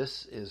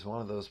this is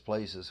one of those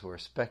places where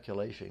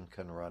speculation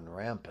can run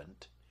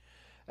rampant.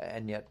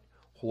 And yet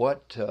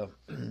what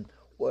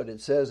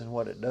it says and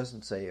what it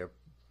doesn't say are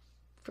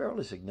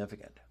fairly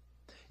significant.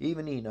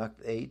 Even Enoch,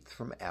 the eighth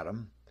from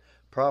Adam,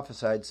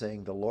 prophesied,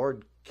 saying, the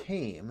Lord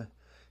came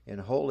in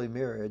holy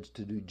marriage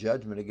to do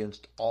judgment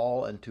against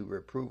all and to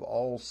reprove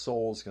all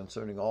souls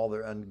concerning all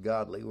their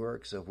ungodly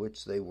works of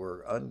which they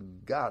were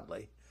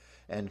ungodly,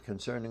 and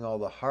concerning all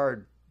the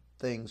hard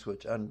things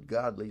which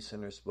ungodly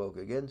sinners spoke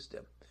against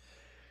him.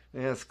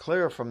 And it's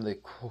clear from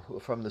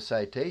the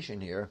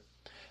citation here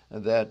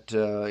that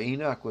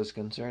Enoch was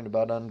concerned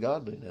about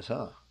ungodliness,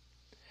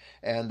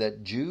 and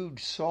that Jude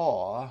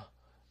saw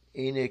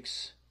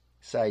Enoch's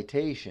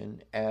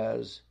citation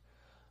as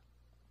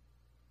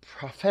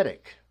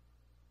prophetic.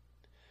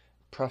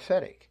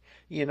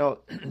 You know,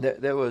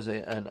 there was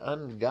an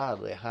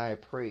ungodly high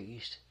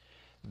priest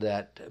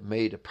that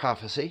made a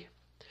prophecy.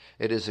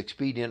 it is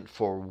expedient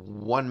for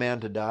one man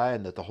to die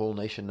and that the whole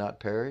nation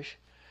not perish.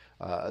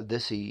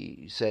 This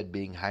he said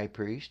being high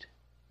priest.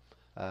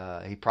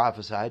 He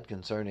prophesied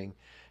concerning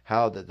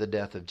how that the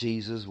death of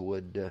Jesus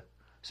would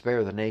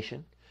spare the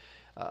nation.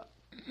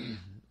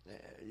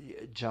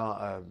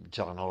 John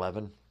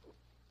 11.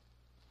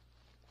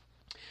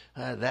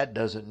 That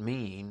doesn't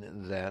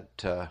mean that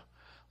the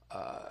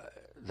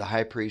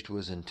high priest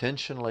was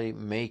intentionally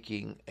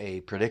making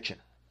a prediction.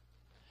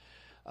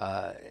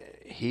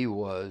 He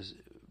was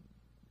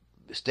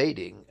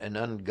stating an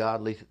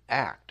ungodly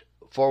act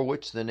for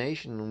which the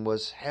nation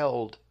was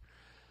held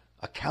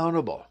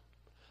accountable.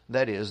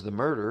 That is, the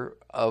murder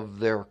of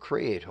their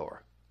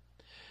Creator.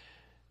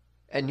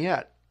 And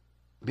yet,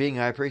 being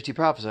high priest, he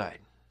prophesied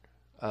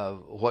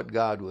of what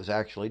God was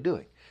actually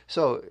doing.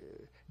 So,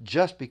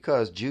 just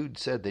because Jude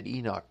said that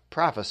Enoch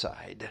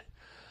prophesied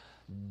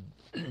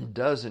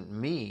doesn't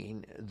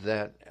mean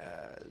that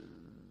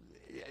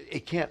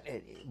we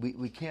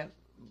can't,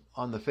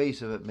 on the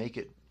face of it, make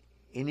it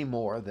any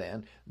more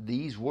than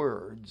these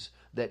words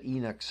that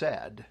Enoch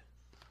said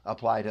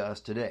apply to us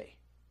today.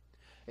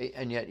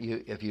 And yet,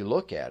 if you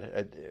look at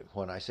it,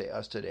 when I say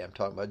us today, I'm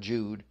talking about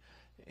Jude,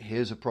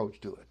 his approach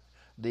to it.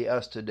 The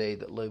us today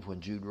that lived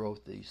when Jude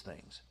wrote these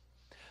things.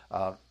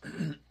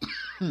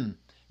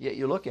 Yet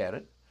you look at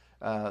it,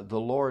 the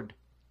Lord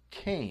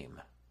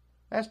came.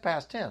 That's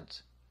past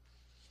tense.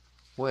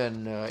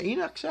 When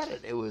Enoch said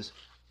it, it was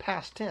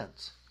past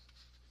tense.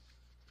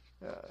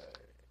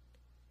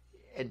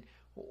 And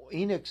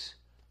Enoch's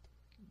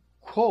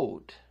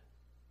quote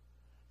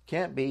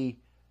can't be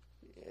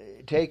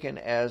taken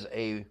as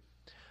a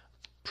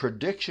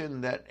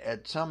prediction that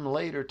at some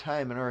later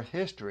time in earth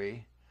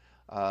history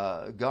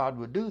God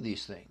would do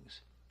these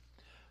things.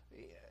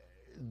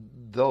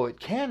 Though it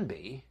can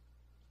be,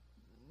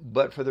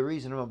 but for the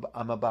reason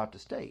I'm about to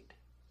state.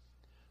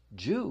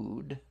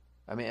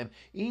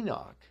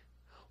 Enoch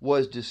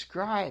was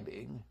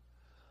describing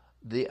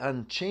the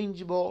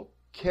unchangeable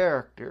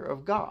character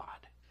of God.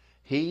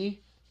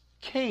 He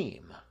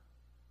came.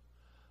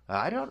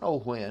 I don't know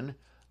when.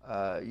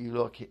 You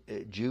look,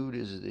 Jude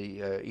is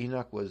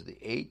Enoch was the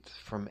 8th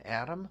from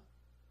Adam.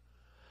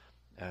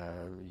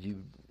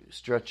 You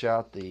stretch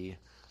out the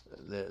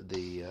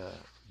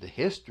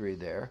history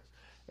there,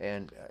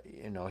 and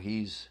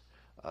he's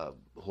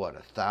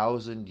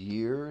 1,000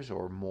 years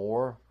or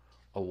more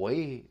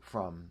away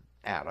from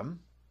Adam.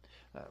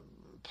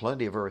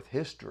 Plenty of earth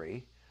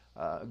history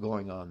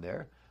going on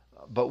there,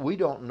 but we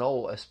don't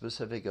know a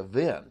specific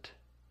event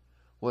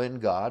when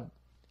God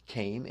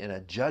came in a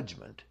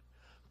judgment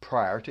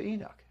prior to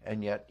Enoch,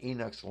 and yet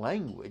Enoch's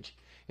language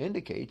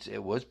indicates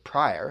it was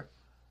prior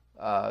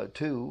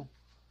to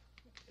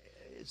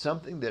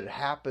something that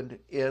happened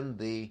in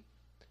the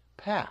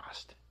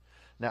past.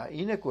 Now,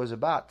 Enoch was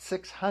about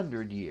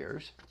 600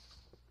 years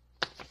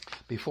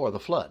before the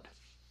flood,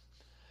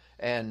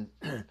 and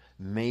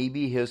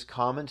maybe his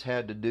comments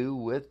had to do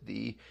with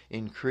the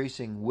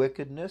increasing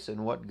wickedness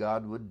and what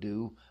God would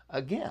do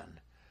again.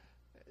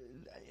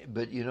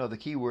 But the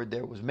key word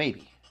there was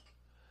maybe.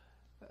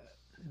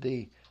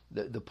 The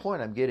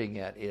point I'm getting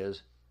at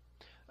is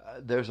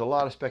there's a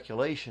lot of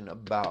speculation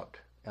about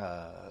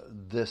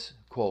this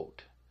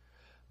quote,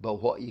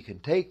 but what you can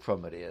take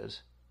from it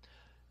is,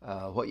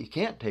 what you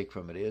can't take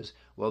from it is,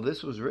 well,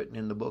 this was written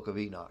in the book of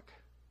Enoch,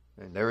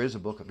 and there is a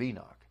book of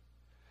Enoch,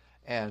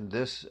 and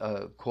this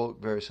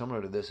quote very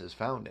similar to this is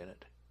found in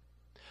it.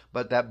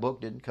 But that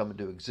book didn't come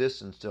into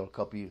existence until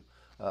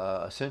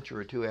a century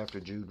or two after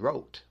Jude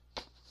wrote.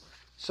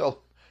 So,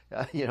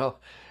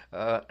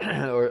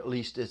 or at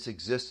least its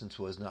existence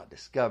was not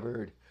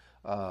discovered,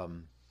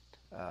 and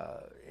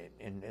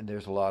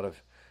there's a lot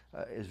of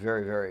is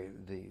very, very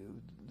the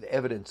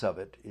evidence of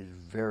it is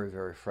very,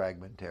 very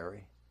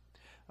fragmentary.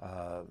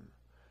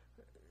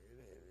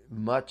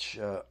 Much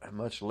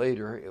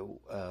later,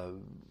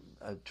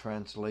 a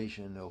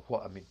translation of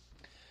what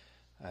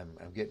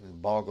I'm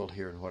getting boggled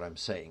here in what I'm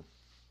saying.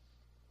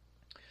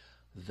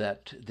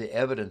 That the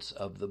evidence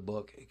of the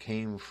book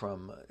came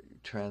from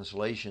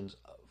translations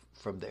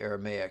from the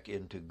Aramaic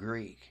into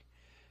Greek,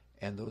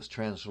 and those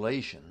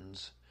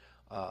translations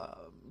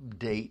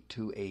date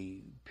to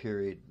a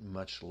period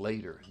much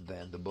later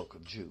than the book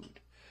of Jude.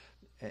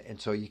 And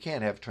so you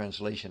can't have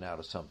translation out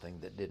of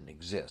something that didn't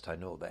exist. I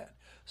know that.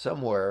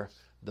 Somewhere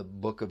the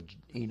book of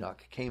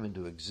Enoch came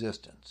into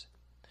existence,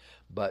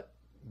 but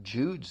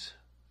Jude's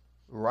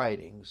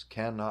writings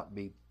cannot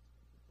be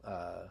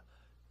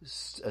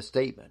a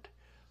statement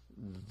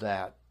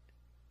that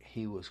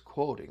he was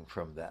quoting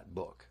from that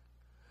book.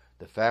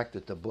 The fact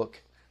that the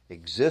book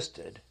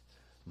existed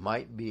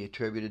might be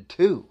attributed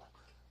to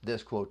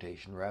this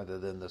quotation rather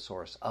than the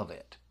source of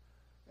it.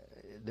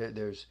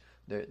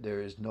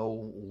 There is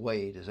no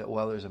way to say,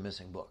 well, there's a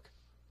missing book.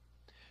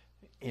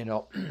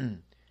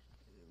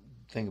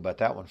 Think about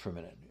that one for a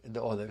minute.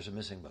 Oh, there's a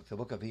missing book. The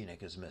book of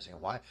Enoch is missing.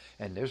 Why?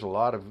 And there's a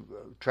lot of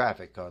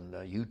traffic on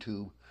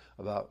YouTube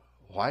about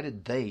why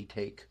did they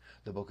take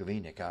the book of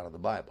Enoch out of the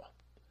Bible?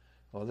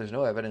 Well, there's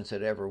no evidence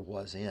it ever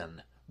was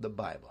in the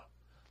Bible.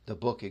 the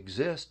book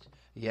exists,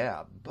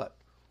 yeah, but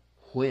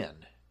when?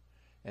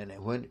 And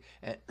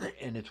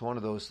it's one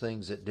of those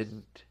things that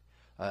didn't.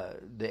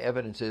 The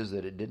evidence is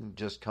that it didn't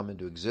just come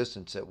into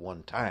existence at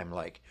one time,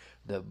 like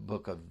the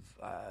book of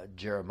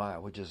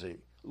Jeremiah, which is a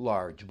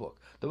large book.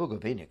 The book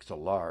of Enoch is a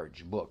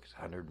large book, it's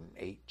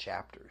 108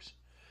 chapters.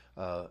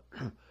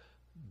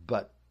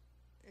 But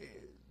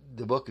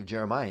the book of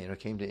Jeremiah,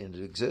 came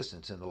into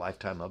existence in the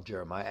lifetime of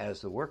Jeremiah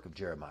as the work of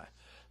Jeremiah.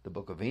 The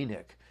book of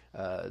Enoch,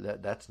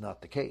 that's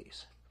not the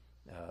case.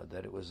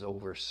 That it was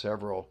over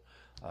several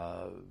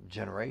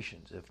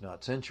generations, if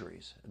not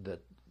centuries, that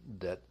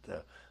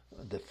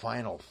the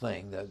final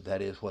thing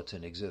that is what's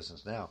in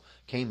existence now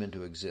came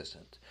into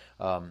existence.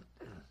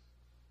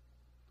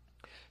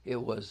 It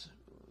was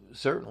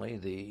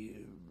certainly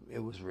it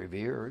was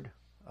revered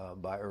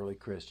by early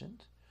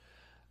Christians,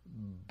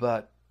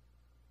 but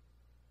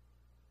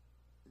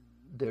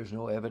there's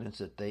no evidence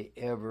that they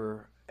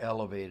ever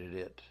elevated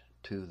it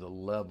to the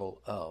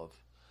level of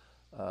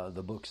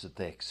the books that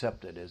they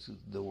accepted as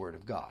the Word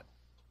of God.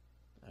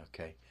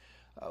 Okay,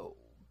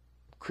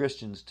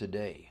 Christians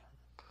today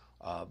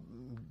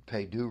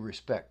pay due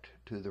respect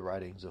to the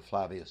writings of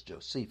Flavius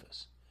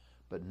Josephus,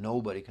 but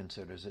nobody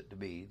considers it to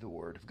be the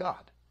Word of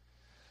God.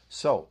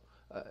 So,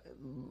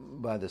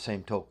 by the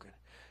same token,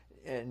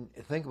 and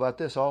think about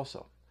this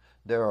also,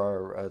 there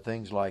are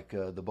things like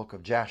the book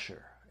of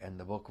Jasher and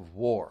the book of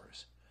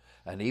Wars,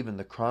 and even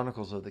the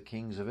Chronicles of the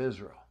Kings of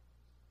Israel.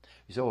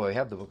 You say, well, we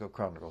have the book of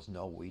Chronicles.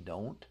 No, we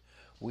don't.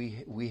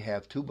 We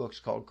have two books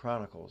called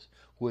Chronicles,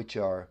 which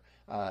are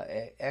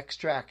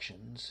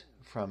extractions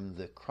from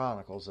the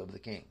Chronicles of the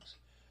Kings.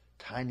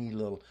 Tiny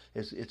little.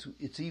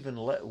 It's even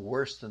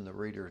worse than the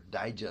Reader's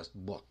Digest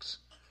books.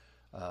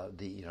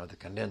 The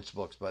condensed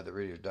books by the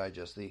Reader's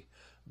Digest. The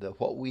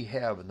what we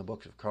have in the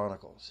books of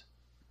Chronicles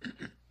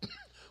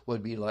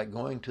would be like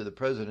going to the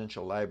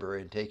presidential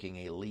library and taking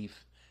a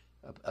leaf,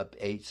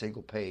 a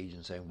single page,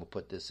 and saying, we'll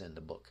put this in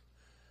the book.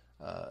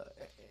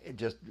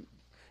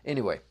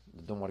 Anyway,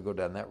 don't want to go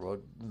down that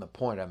road. And the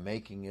point I'm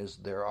making is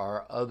there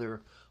are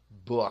other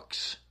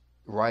books,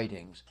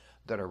 writings,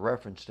 that are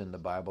referenced in the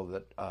Bible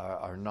that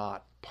are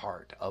not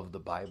part of the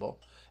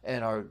Bible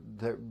and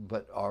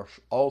are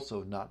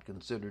also not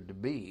considered to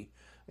be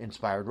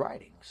inspired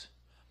writings.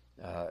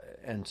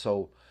 And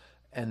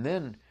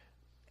then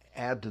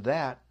add to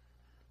that,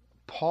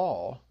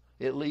 Paul,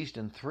 at least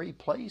in 3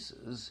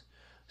 places,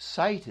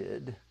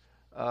 cited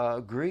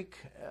Greek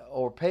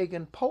or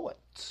pagan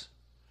poets.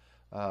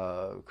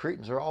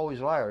 Cretans are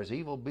always liars,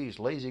 evil beasts,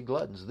 lazy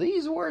gluttons.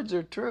 These words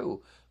are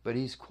true, but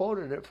he's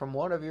quoted it from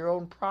one of your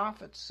own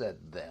prophets said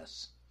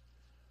this.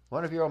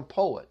 One of your own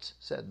poets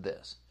said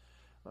this.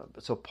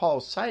 So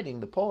Paul's citing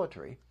the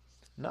poetry,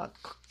 not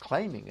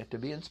claiming it to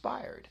be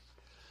inspired.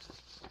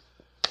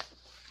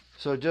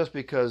 So just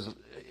because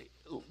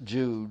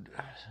Jude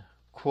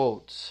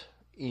quotes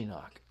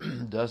Enoch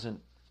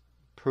doesn't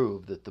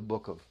prove that the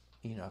book of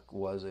Enoch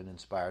was an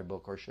inspired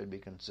book or should be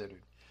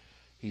considered.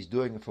 He's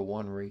doing it for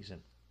one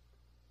reason,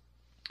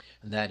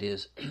 and that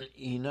is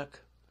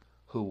Enoch,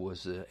 who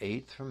was the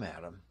 8th from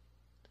Adam,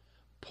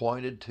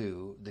 pointed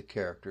to the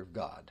character of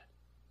God.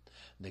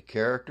 The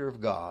character of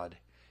God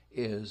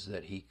is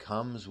that he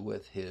comes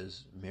with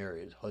his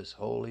myriads, his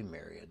holy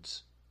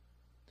myriads,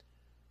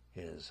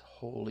 his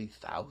holy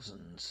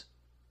thousands,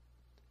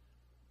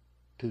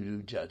 to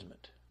do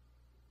judgment.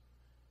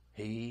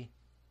 He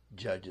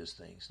judges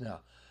things.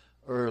 Now,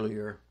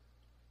 earlier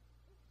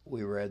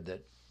we read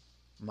that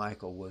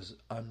Michael was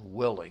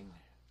unwilling,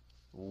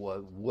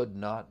 would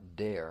not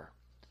dare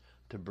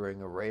to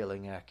bring a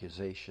railing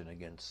accusation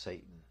against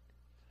Satan.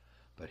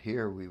 But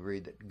here we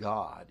read that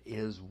God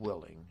is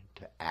willing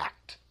to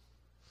act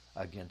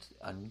against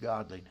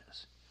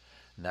ungodliness.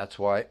 And that's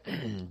why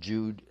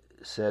Jude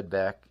said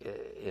back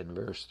in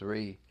verse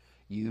 3,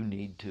 you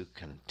need to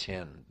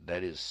contend,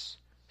 that is,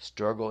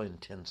 struggle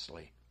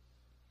intensely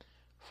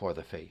for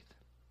the faith.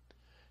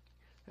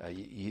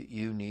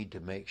 You need to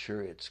make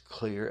sure it's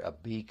clear, a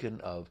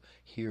beacon of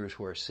here's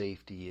where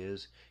safety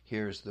is,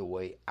 here's the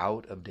way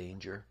out of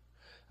danger.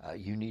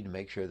 You need to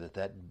make sure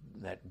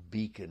that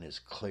beacon is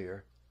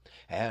clear.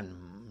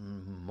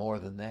 And more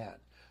than that,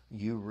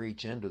 you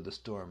reach into the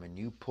storm and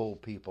you pull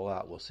people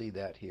out. We'll see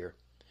that here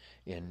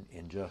in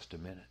just a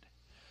minute.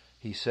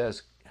 He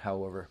says,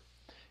 however,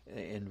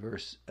 in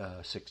verse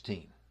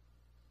 16,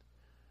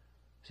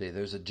 see,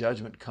 there's a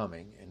judgment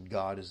coming, and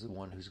God is the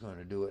one who's going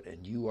to do it,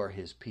 and you are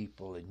his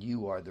people, and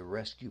you are the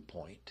rescue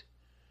point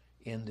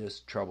in this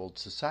troubled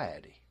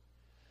society.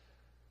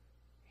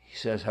 He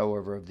says,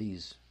 however, of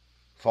these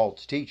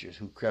false teachers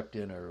who crept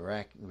in and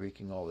are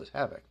wreaking all this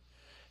havoc,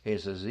 he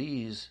says,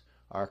 these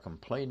are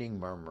complaining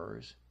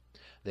murmurers.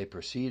 They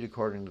proceed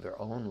according to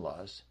their own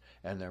lusts,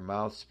 and their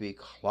mouths speak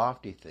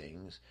lofty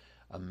things,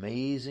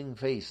 amazing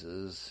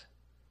faces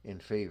in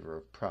favor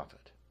of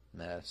profit.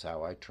 And that's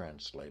how I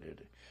translated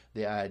it.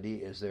 The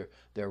idea is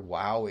they're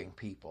wowing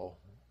people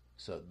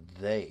so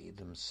they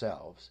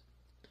themselves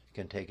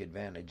can take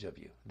advantage of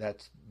you.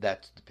 That's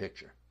the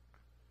picture.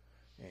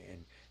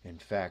 In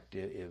fact,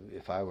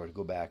 if I were to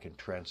go back and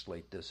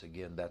translate this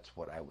again, that's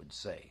what I would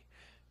say.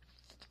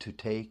 To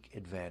take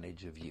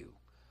advantage of you.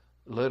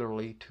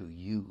 Literally, to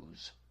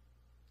use.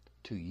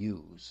 To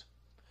use.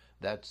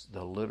 That's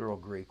the literal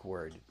Greek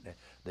word.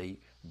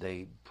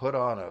 They put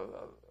on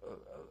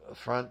a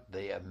front,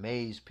 they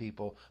amaze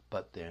people,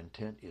 but their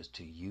intent is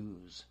to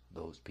use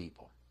those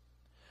people.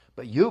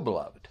 But you,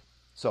 beloved,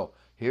 so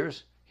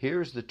here's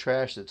the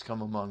trash that's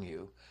come among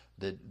you,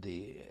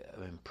 the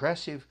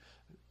impressive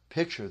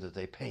picture that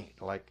they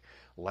paint, like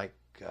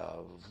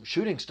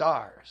shooting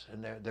stars,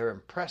 and they're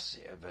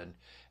impressive,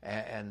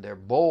 and they're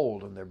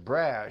bold, and they're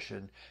brash,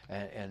 and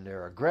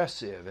they're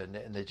aggressive,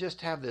 and they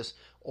just have this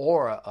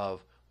aura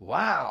of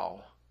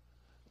wow.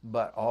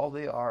 But all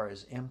they are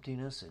is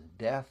emptiness and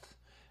death,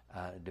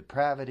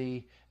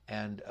 depravity,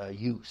 and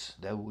use.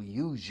 They will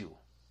use you.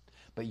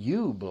 But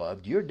you,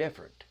 beloved, you're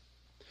different.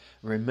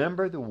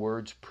 Remember the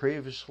words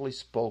previously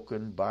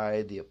spoken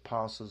by the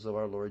apostles of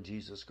our Lord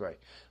Jesus Christ.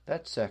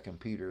 That's 2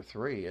 Peter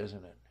 3,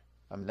 isn't it?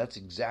 I mean, that's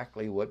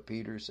exactly what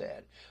Peter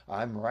said.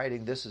 I'm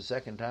writing, this is the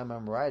second time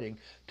I'm writing,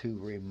 to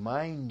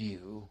remind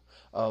you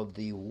of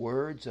the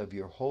words of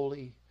your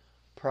holy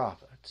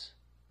prophets,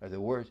 or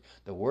the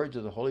words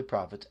of the holy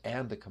prophets,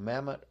 and the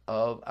commandment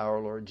of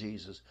our Lord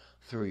Jesus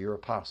through your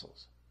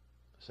apostles.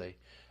 See?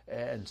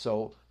 And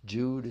so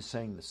Jude is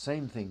saying the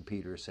same thing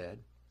Peter said,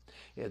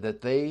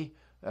 that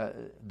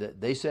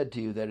they said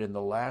to you that in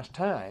the last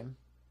time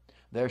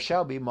there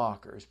shall be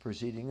mockers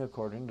proceeding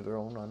according to their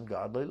own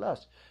ungodly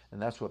lust.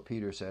 And that's what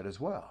Peter said as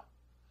well.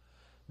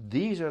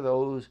 These are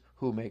those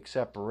who make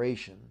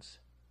separations,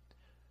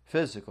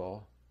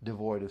 physical,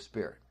 devoid of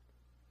spirit.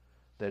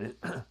 That is,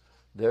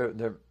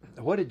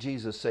 what did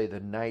Jesus say the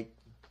night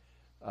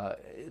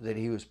that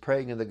he was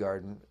praying in the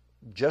garden,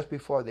 just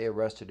before they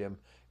arrested him,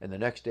 and the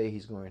next day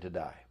he's going to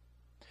die?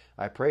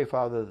 I pray,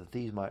 Father, that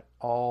these might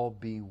all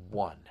be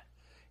one,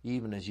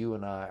 even as you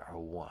and I are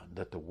one,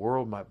 that the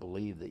world might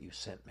believe that you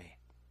sent me.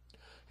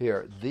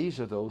 Here, these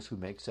are those who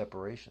make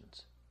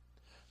separations.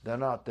 They're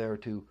not there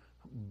to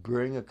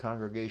bring a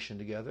congregation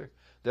together.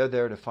 They're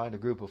there to find a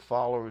group of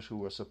followers who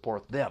will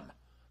support them.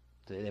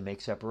 They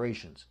make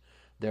separations.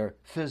 They're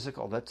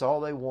physical. That's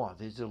all they want.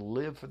 They just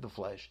live for the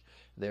flesh.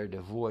 They're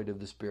devoid of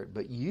the Spirit.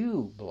 But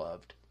you,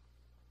 beloved,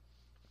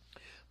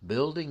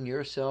 building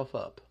yourself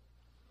up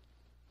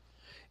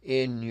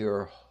in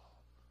your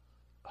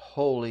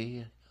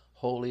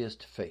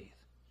holiest faith,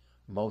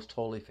 most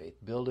holy faith,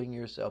 building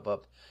yourself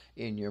up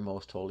in your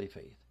most holy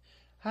faith.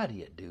 How do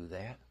you do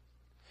that?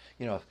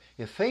 You know,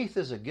 if faith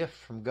is a gift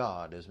from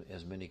God,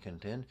 as many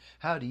contend,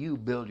 how do you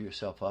build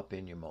yourself up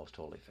in your most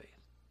holy faith?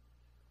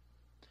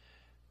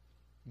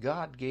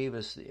 God gave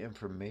us the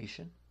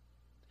information.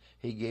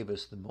 He gave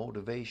us the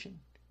motivation.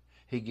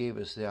 He gave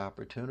us the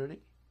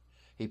opportunity.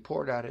 He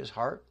poured out his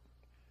heart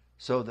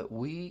so that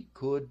we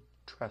could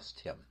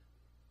trust him,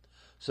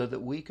 so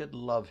that we could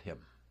love him,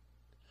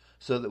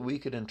 so that we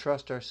could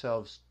entrust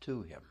ourselves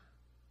to him.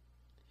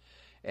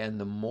 And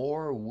the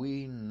more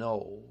we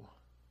know,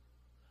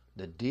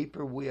 the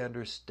deeper we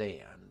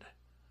understand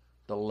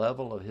the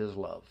level of his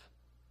love,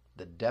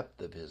 the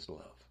depth of his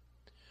love,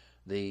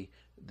 the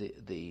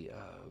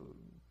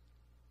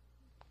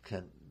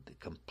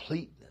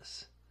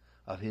completeness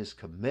of his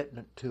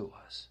commitment to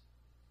us.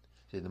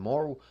 See, the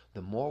more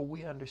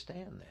we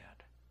understand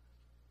that,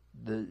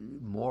 the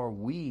more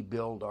we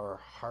build our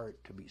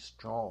heart to be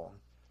strong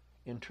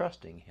in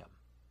trusting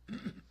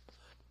him.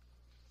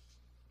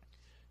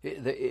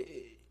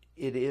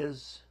 It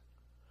is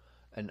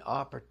an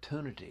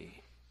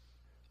opportunity.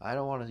 I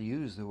don't want to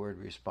use the word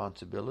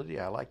responsibility.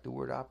 I like the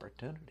word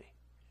opportunity.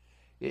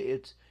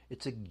 It's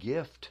a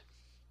gift.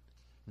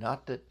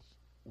 Not that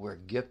we're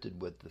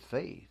gifted with the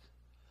faith,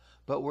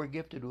 but we're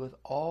gifted with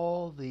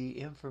all the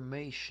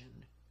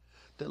information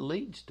that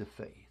leads to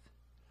faith.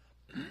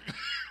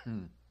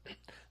 The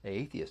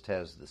atheist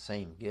has the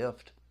same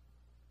gift.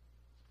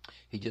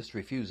 He just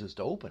refuses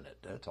to open it,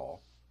 that's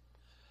all.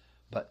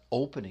 But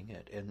opening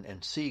it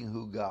and seeing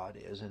who God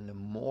is, and the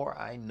more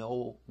I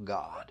know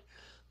God,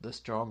 the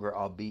stronger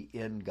I'll be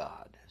in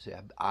God. See,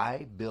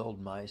 I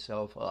build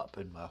myself up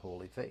in my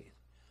holy faith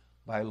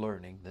by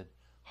learning the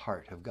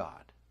heart of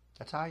God.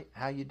 That's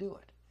how you do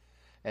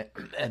it.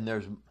 And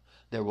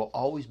there will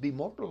always be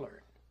more to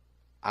learn.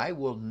 I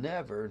will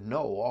never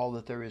know all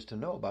that there is to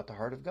know about the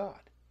heart of God.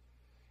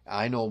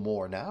 I know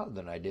more now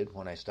than I did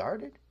when I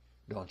started,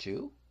 don't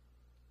you?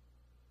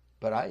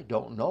 But I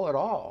don't know it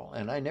all,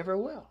 and I never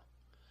will.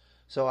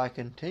 So I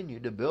continue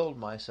to build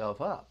myself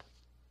up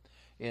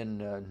in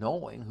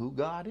knowing who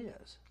God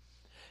is,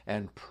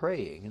 and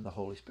praying in the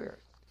Holy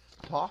Spirit,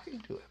 talking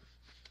to him,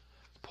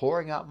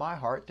 pouring out my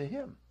heart to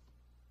him.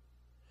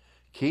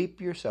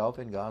 Keep yourself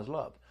in God's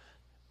love.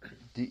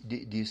 Do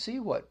you see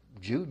what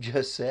Jude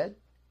just said?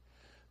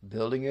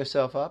 Building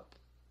yourself up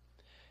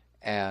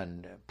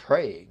and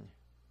praying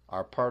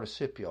are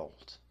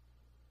participles,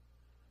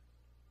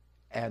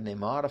 and they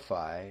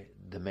modify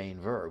the main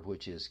verb,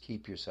 which is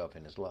keep yourself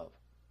in his love.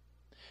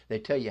 They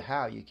tell you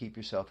how you keep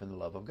yourself in the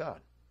love of God.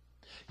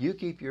 You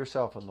keep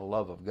yourself in the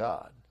love of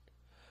God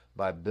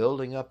by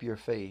building up your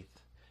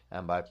faith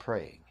and by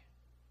praying.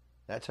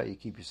 That's how you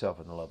keep yourself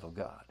in the love of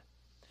God.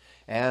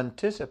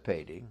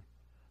 Anticipating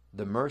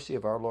the mercy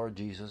of our Lord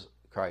Jesus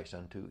Christ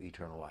unto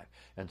eternal life.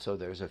 And so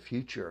there's a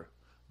future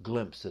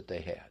glimpse that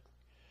they had.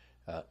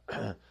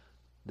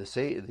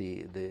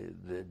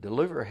 The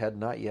deliverer had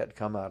not yet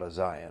come out of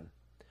Zion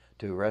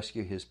to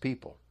rescue his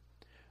people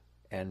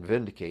and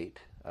vindicate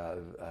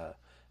them,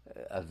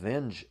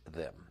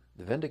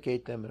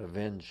 and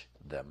avenge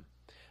them,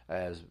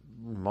 as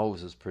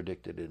Moses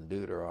predicted in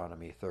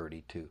Deuteronomy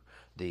 32.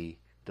 The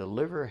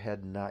deliverer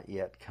had not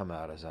yet come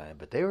out of Zion,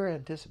 but they were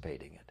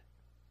anticipating it.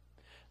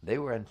 They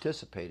were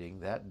anticipating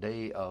that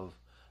day of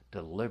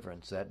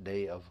deliverance, that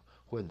day of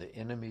when the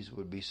enemies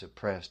would be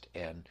suppressed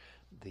and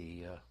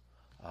the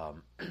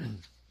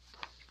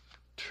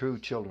true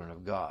children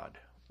of God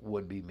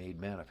would be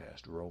made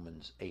manifest,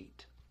 Romans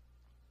 8.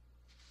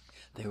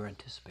 They were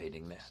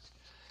anticipating that.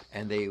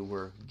 And they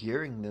were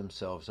gearing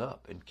themselves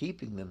up and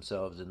keeping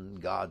themselves in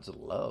God's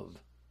love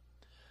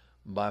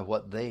by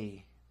what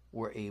they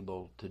were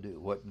able to do,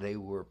 what they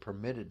were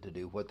permitted to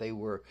do, what they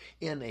were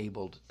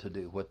enabled to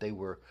do, what they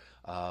were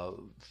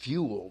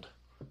fueled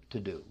to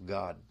do.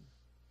 God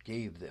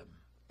gave them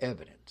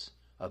evidence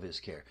of his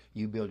care.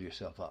 You build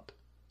yourself up.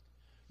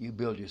 You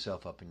build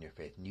yourself up in your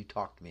faith, and you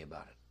talk to me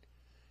about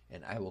it,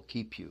 and I will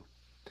keep you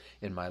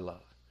in my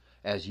love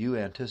as you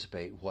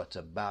anticipate what's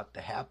about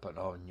to happen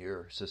on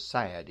your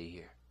society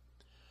here.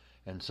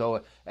 And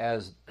so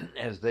as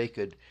they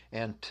could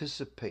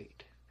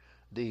anticipate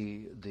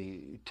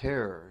the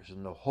terrors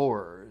and the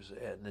horrors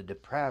and the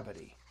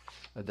depravity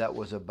that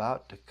was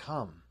about to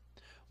come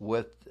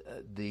with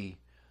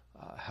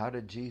how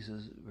did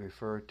Jesus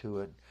refer to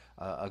it?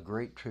 A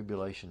great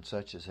tribulation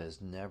such as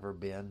has never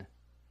been.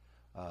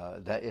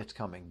 That it's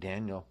coming.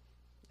 Daniel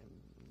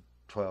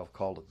 12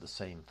 called it the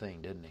same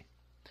thing, didn't he?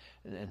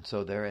 And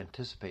so they're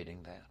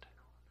anticipating that.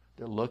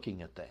 They're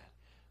looking at that.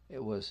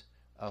 It was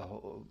a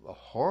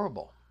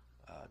horrible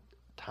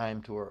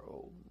time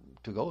to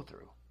go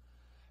through.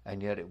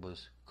 And yet it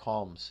was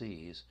calm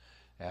seas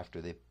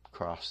after they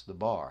crossed the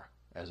bar,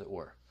 as it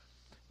were.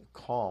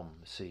 Calm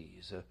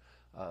seas,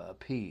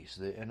 peace.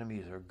 The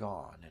enemies are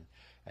gone.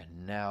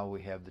 And now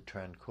we have the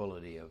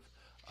tranquility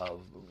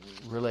of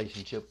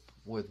relationship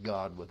with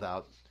God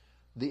without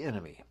the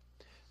enemy.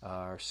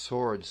 Our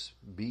swords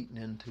beaten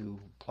into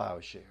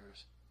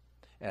plowshares,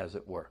 as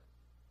it were.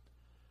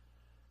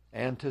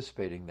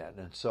 Anticipating that.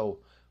 And so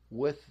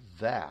with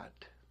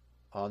that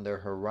on their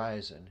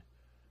horizon,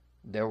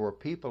 there were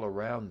people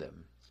around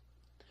them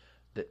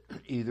that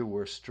either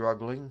were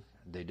struggling,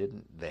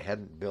 they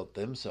hadn't built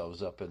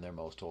themselves up in their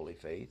most holy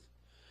faith.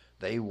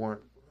 They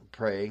weren't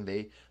praying,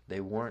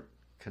 they weren't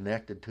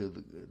connected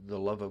to the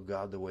love of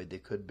God the way they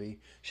could be.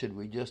 Should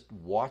we just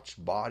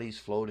watch bodies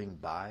floating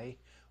by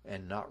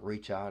and not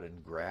reach out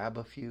and grab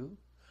a few?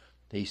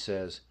 He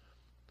says,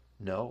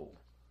 no.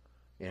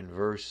 In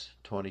verse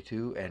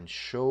 22, and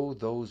show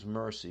those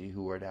mercy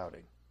who are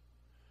doubting.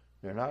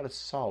 They're not as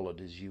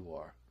solid as you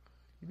are.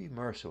 You be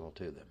merciful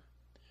to them.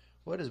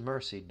 What does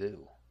mercy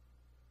do?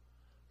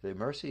 The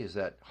mercy is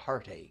that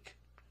heartache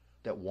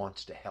that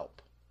wants to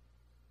help.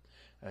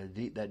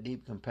 That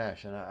deep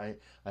compassion.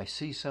 I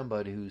see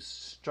somebody who's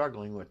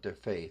struggling with their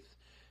faith,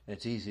 and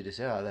it's easy to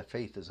say, that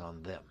faith is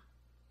on them.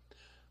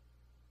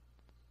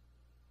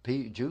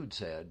 Jude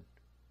said,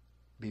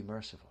 be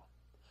merciful.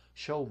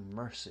 Show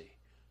mercy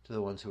to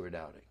the ones who are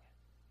doubting.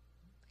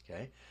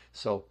 Okay?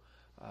 So,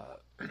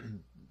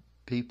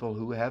 people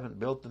who haven't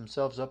built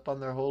themselves up on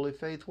their holy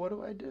faith, what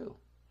do?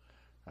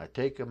 I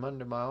take them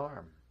under my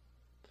arm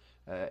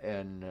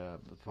and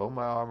throw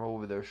my arm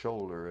over their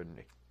shoulder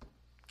and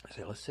I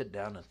say, let's sit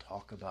down and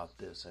talk about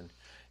this.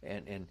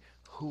 And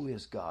who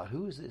is God?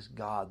 Who is this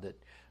God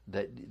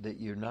that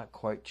you're not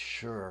quite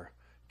sure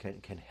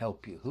can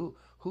help you?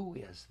 Who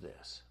is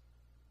this?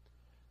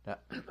 Now,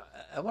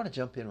 I want to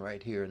jump in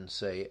right here and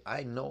say,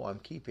 I know I'm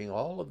keeping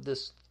all of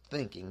this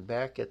thinking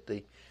back at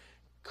the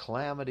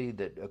calamity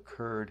that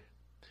occurred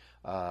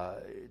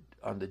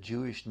on the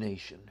Jewish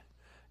nation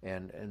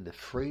and the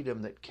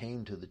freedom that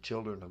came to the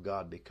children of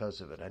God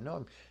because of it. I know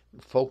I'm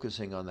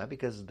focusing on that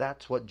because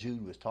that's what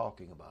Jude was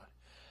talking about.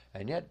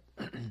 And yet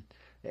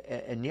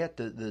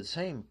the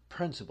same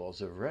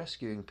principles of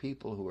rescuing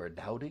people who are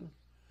doubting,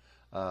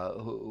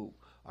 who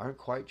aren't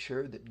quite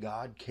sure that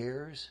God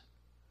cares,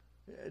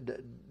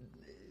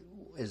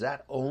 is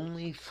that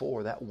only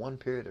for that one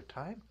period of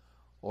time?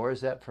 Or is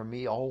that for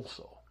me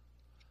also?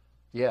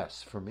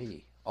 Yes, for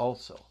me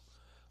also.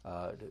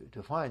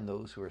 To find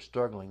those who are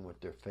struggling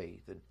with their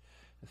faith and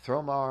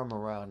throw my arm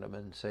around them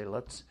and say,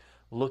 let's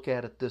look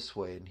at it this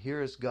way, and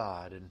here is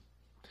God,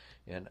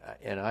 and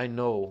I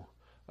know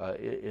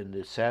in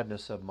the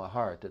sadness of my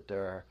heart that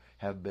there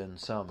have been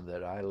some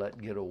that I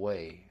let get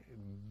away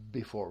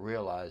before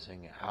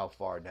realizing how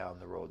far down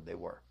the road they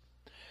were.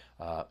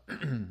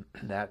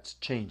 That's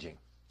changing.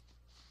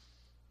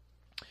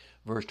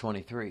 Verse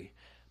 23,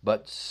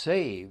 but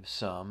save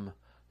some,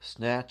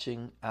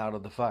 snatching out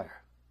of the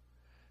fire.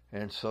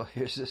 And so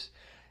here's this,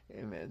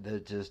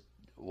 that just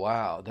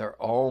wow, they're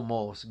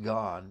almost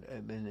gone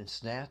in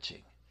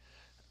snatching.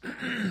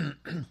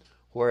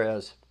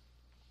 Whereas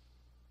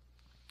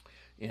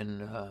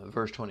in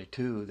verse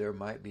 22, there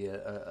might be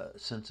a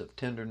sense of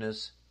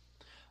tenderness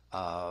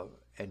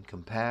and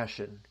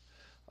compassion.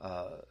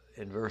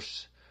 In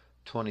verse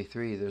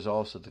 23, there's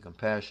also the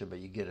compassion, but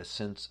you get a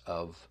sense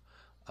of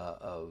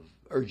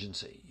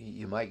urgency.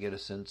 You might get a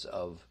sense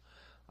of,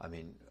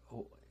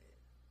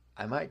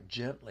 I might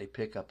gently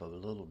pick up a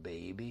little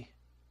baby,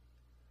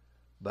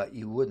 but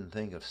you wouldn't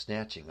think of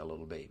snatching a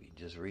little baby.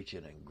 Just reach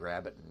in and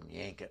grab it and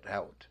yank it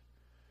out.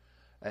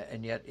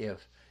 And yet,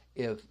 if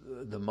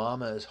the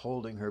mama is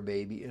holding her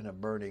baby in a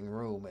burning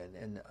room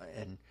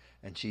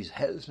and she's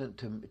hesitant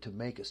to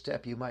make a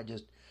step, you might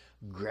just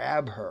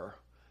grab her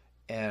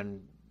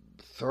and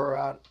throw her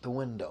out the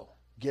window.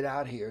 Get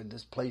out here,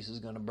 this place is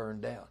going to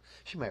burn down.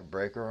 She might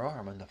break her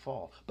arm in the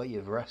fall, but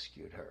you've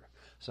rescued her.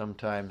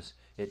 Sometimes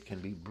it can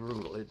be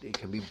brutal, it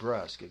can be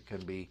brusque, it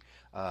can be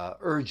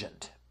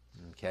urgent,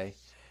 okay?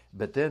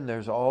 But then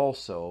there's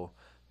also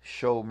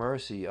show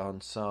mercy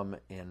on some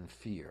in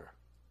fear,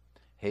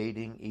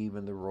 hating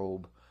even the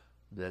robe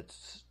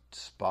that's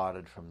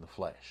spotted from the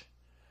flesh.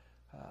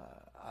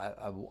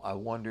 I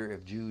wonder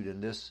if Jude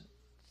in this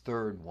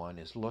third one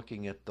is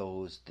looking at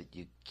those that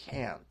you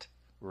can't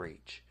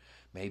reach,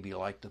 maybe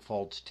like the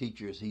false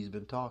teachers he's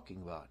been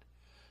talking about.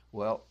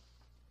 Well,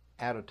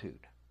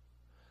 attitude.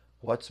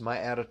 What's my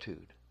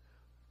attitude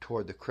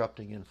toward the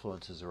corrupting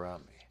influences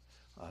around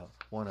me?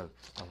 One of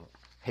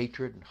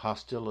hatred and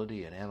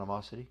hostility and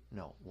animosity?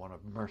 No, one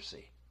of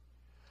mercy.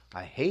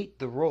 I hate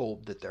the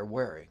robe that they're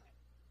wearing,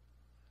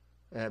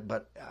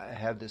 but I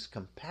have this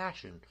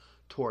compassion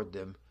toward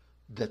them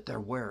that they're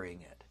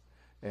wearing it.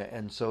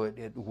 And so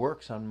it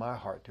works on my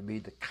heart to be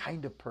the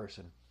kind of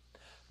person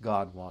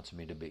God wants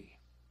me to be.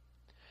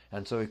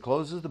 And so he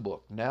closes the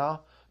book.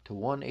 Now to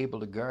one able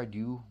to guard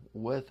you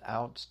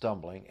without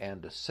stumbling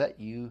and to set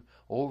you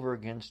over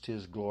against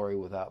his glory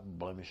without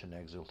blemish and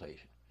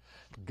exaltation.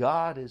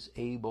 God is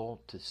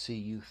able to see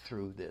you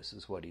through this,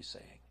 is what he's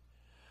saying.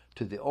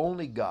 To the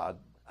only God,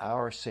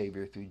 our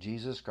Savior, through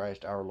Jesus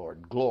Christ our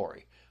Lord,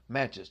 glory,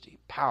 majesty,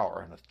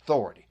 power, and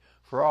authority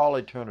for all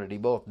eternity,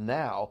 both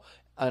now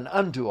and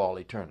unto all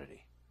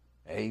eternity.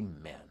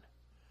 Amen.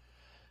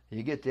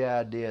 You get the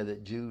idea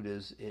that Jude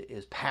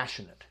is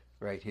passionate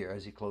right here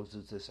as he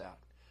closes this out.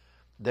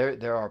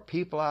 There are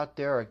people out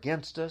there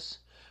against us.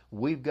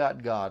 We've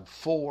got God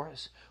for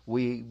us.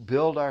 We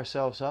build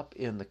ourselves up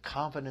in the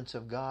confidence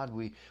of God.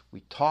 We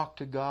talk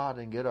to God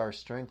and get our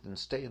strength and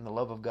stay in the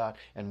love of God,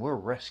 and we're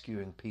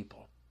rescuing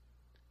people.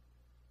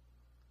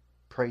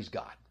 Praise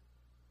God.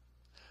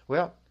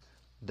 Well,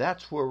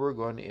 that's where we're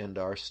going to end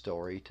our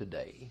story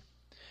today.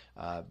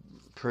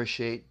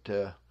 Appreciate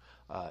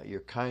your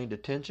kind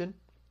attention.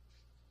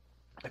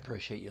 I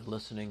appreciate you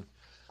listening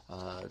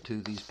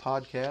to these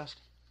podcasts.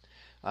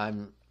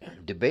 I'm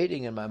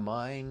debating in my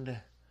mind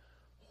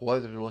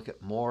whether to look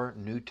at more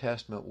New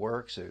Testament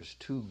works. There's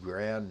two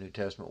grand New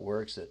Testament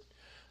works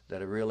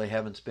that I really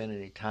haven't spent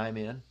any time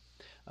in,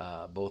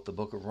 both the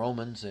book of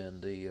Romans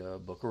and the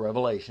book of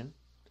Revelation.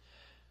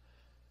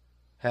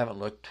 Haven't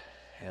looked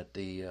at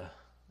the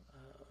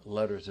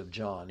letters of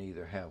John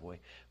either, have we?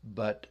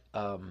 But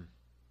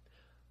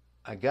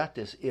I got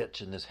this itch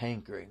and this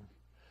hankering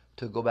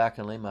to go back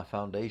and lay my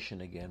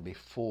foundation again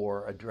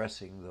before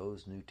addressing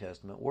those New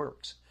Testament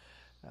works.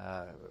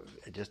 I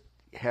just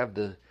have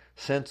the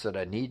sense that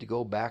I need to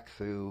go back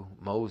through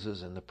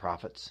Moses and the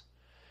prophets.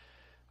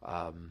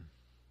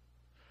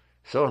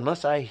 So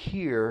unless I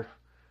hear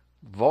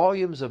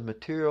volumes of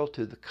material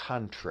to the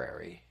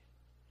contrary,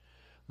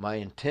 my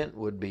intent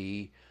would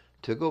be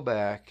to go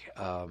back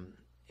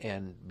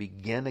and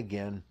begin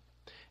again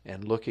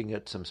and looking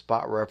at some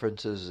spot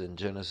references in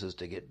Genesis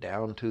to get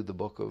down to the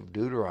book of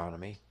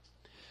Deuteronomy,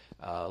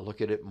 look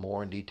at it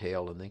more in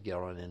detail, and then get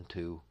on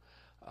into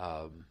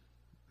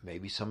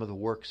maybe some of the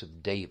works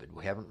of David.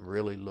 We haven't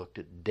really looked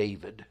at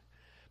David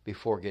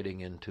before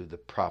getting into the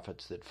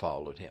prophets that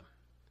followed him.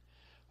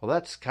 Well,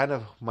 that's kind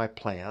of my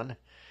plan,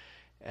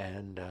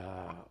 and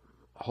I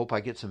hope I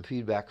get some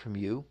feedback from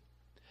you.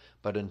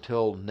 But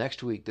until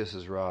next week, this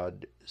is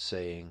Rod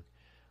saying,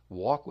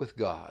 walk with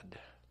God.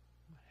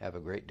 Have a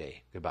great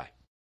day. Goodbye.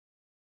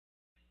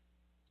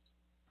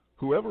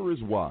 Whoever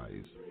is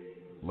wise,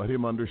 let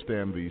him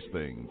understand these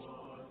things.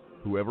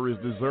 Whoever is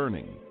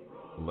discerning,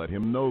 let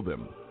him know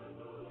them.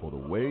 For the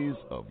ways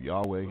of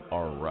Yahweh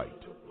are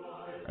right,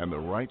 and the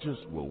righteous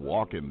will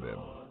walk in them,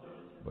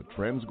 but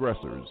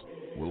transgressors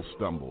will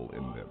stumble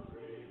in them.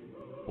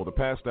 For the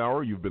past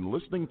hour, you've been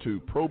listening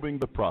to Probing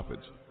the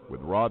Prophets with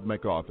Rod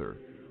MacArthur.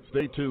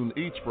 Stay tuned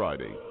each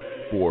Friday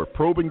for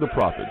Probing the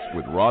Prophets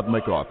with Rod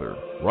MacArthur,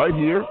 right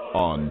here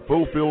on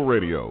Fulfill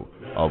Radio,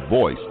 a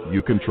voice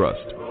you can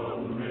trust.